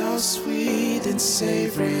nectar's so sweet and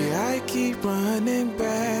savory. I keep running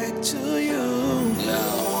back to you. Yo,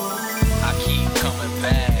 I keep coming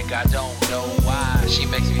back, I don't know why. She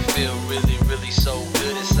makes me feel really, really so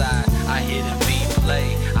good inside. I hear the beat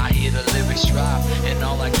play, I hear the lyrics drop, and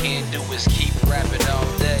all I can do is keep rapping all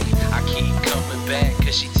day. I keep coming back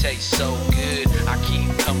cause she tastes so good. I keep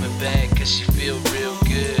coming back cause she feel real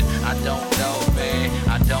good. I don't know, man,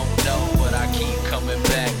 I don't know, but I keep coming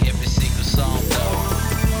back every single song though.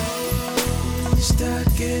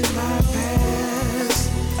 Stuck in my past,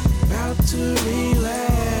 about to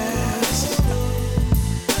relapse.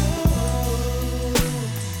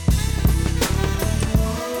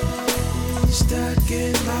 Stuck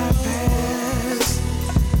in my past,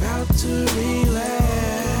 about to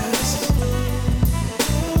relapse.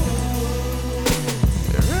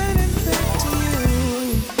 Running back to you.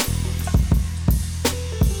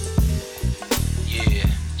 Yeah,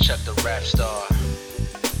 Chuck the Rap Star.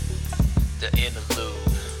 The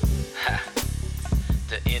interlude. Ha.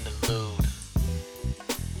 The interlude.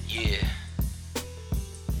 Yeah.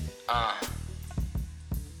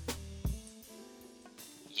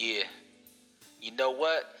 Yeah. You know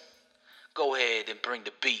what? Go ahead and bring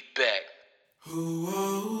the beat back.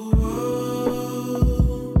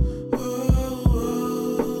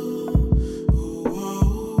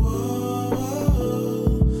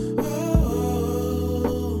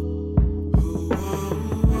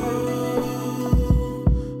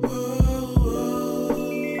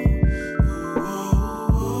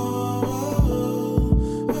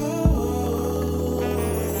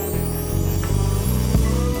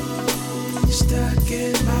 Stuck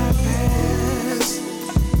in my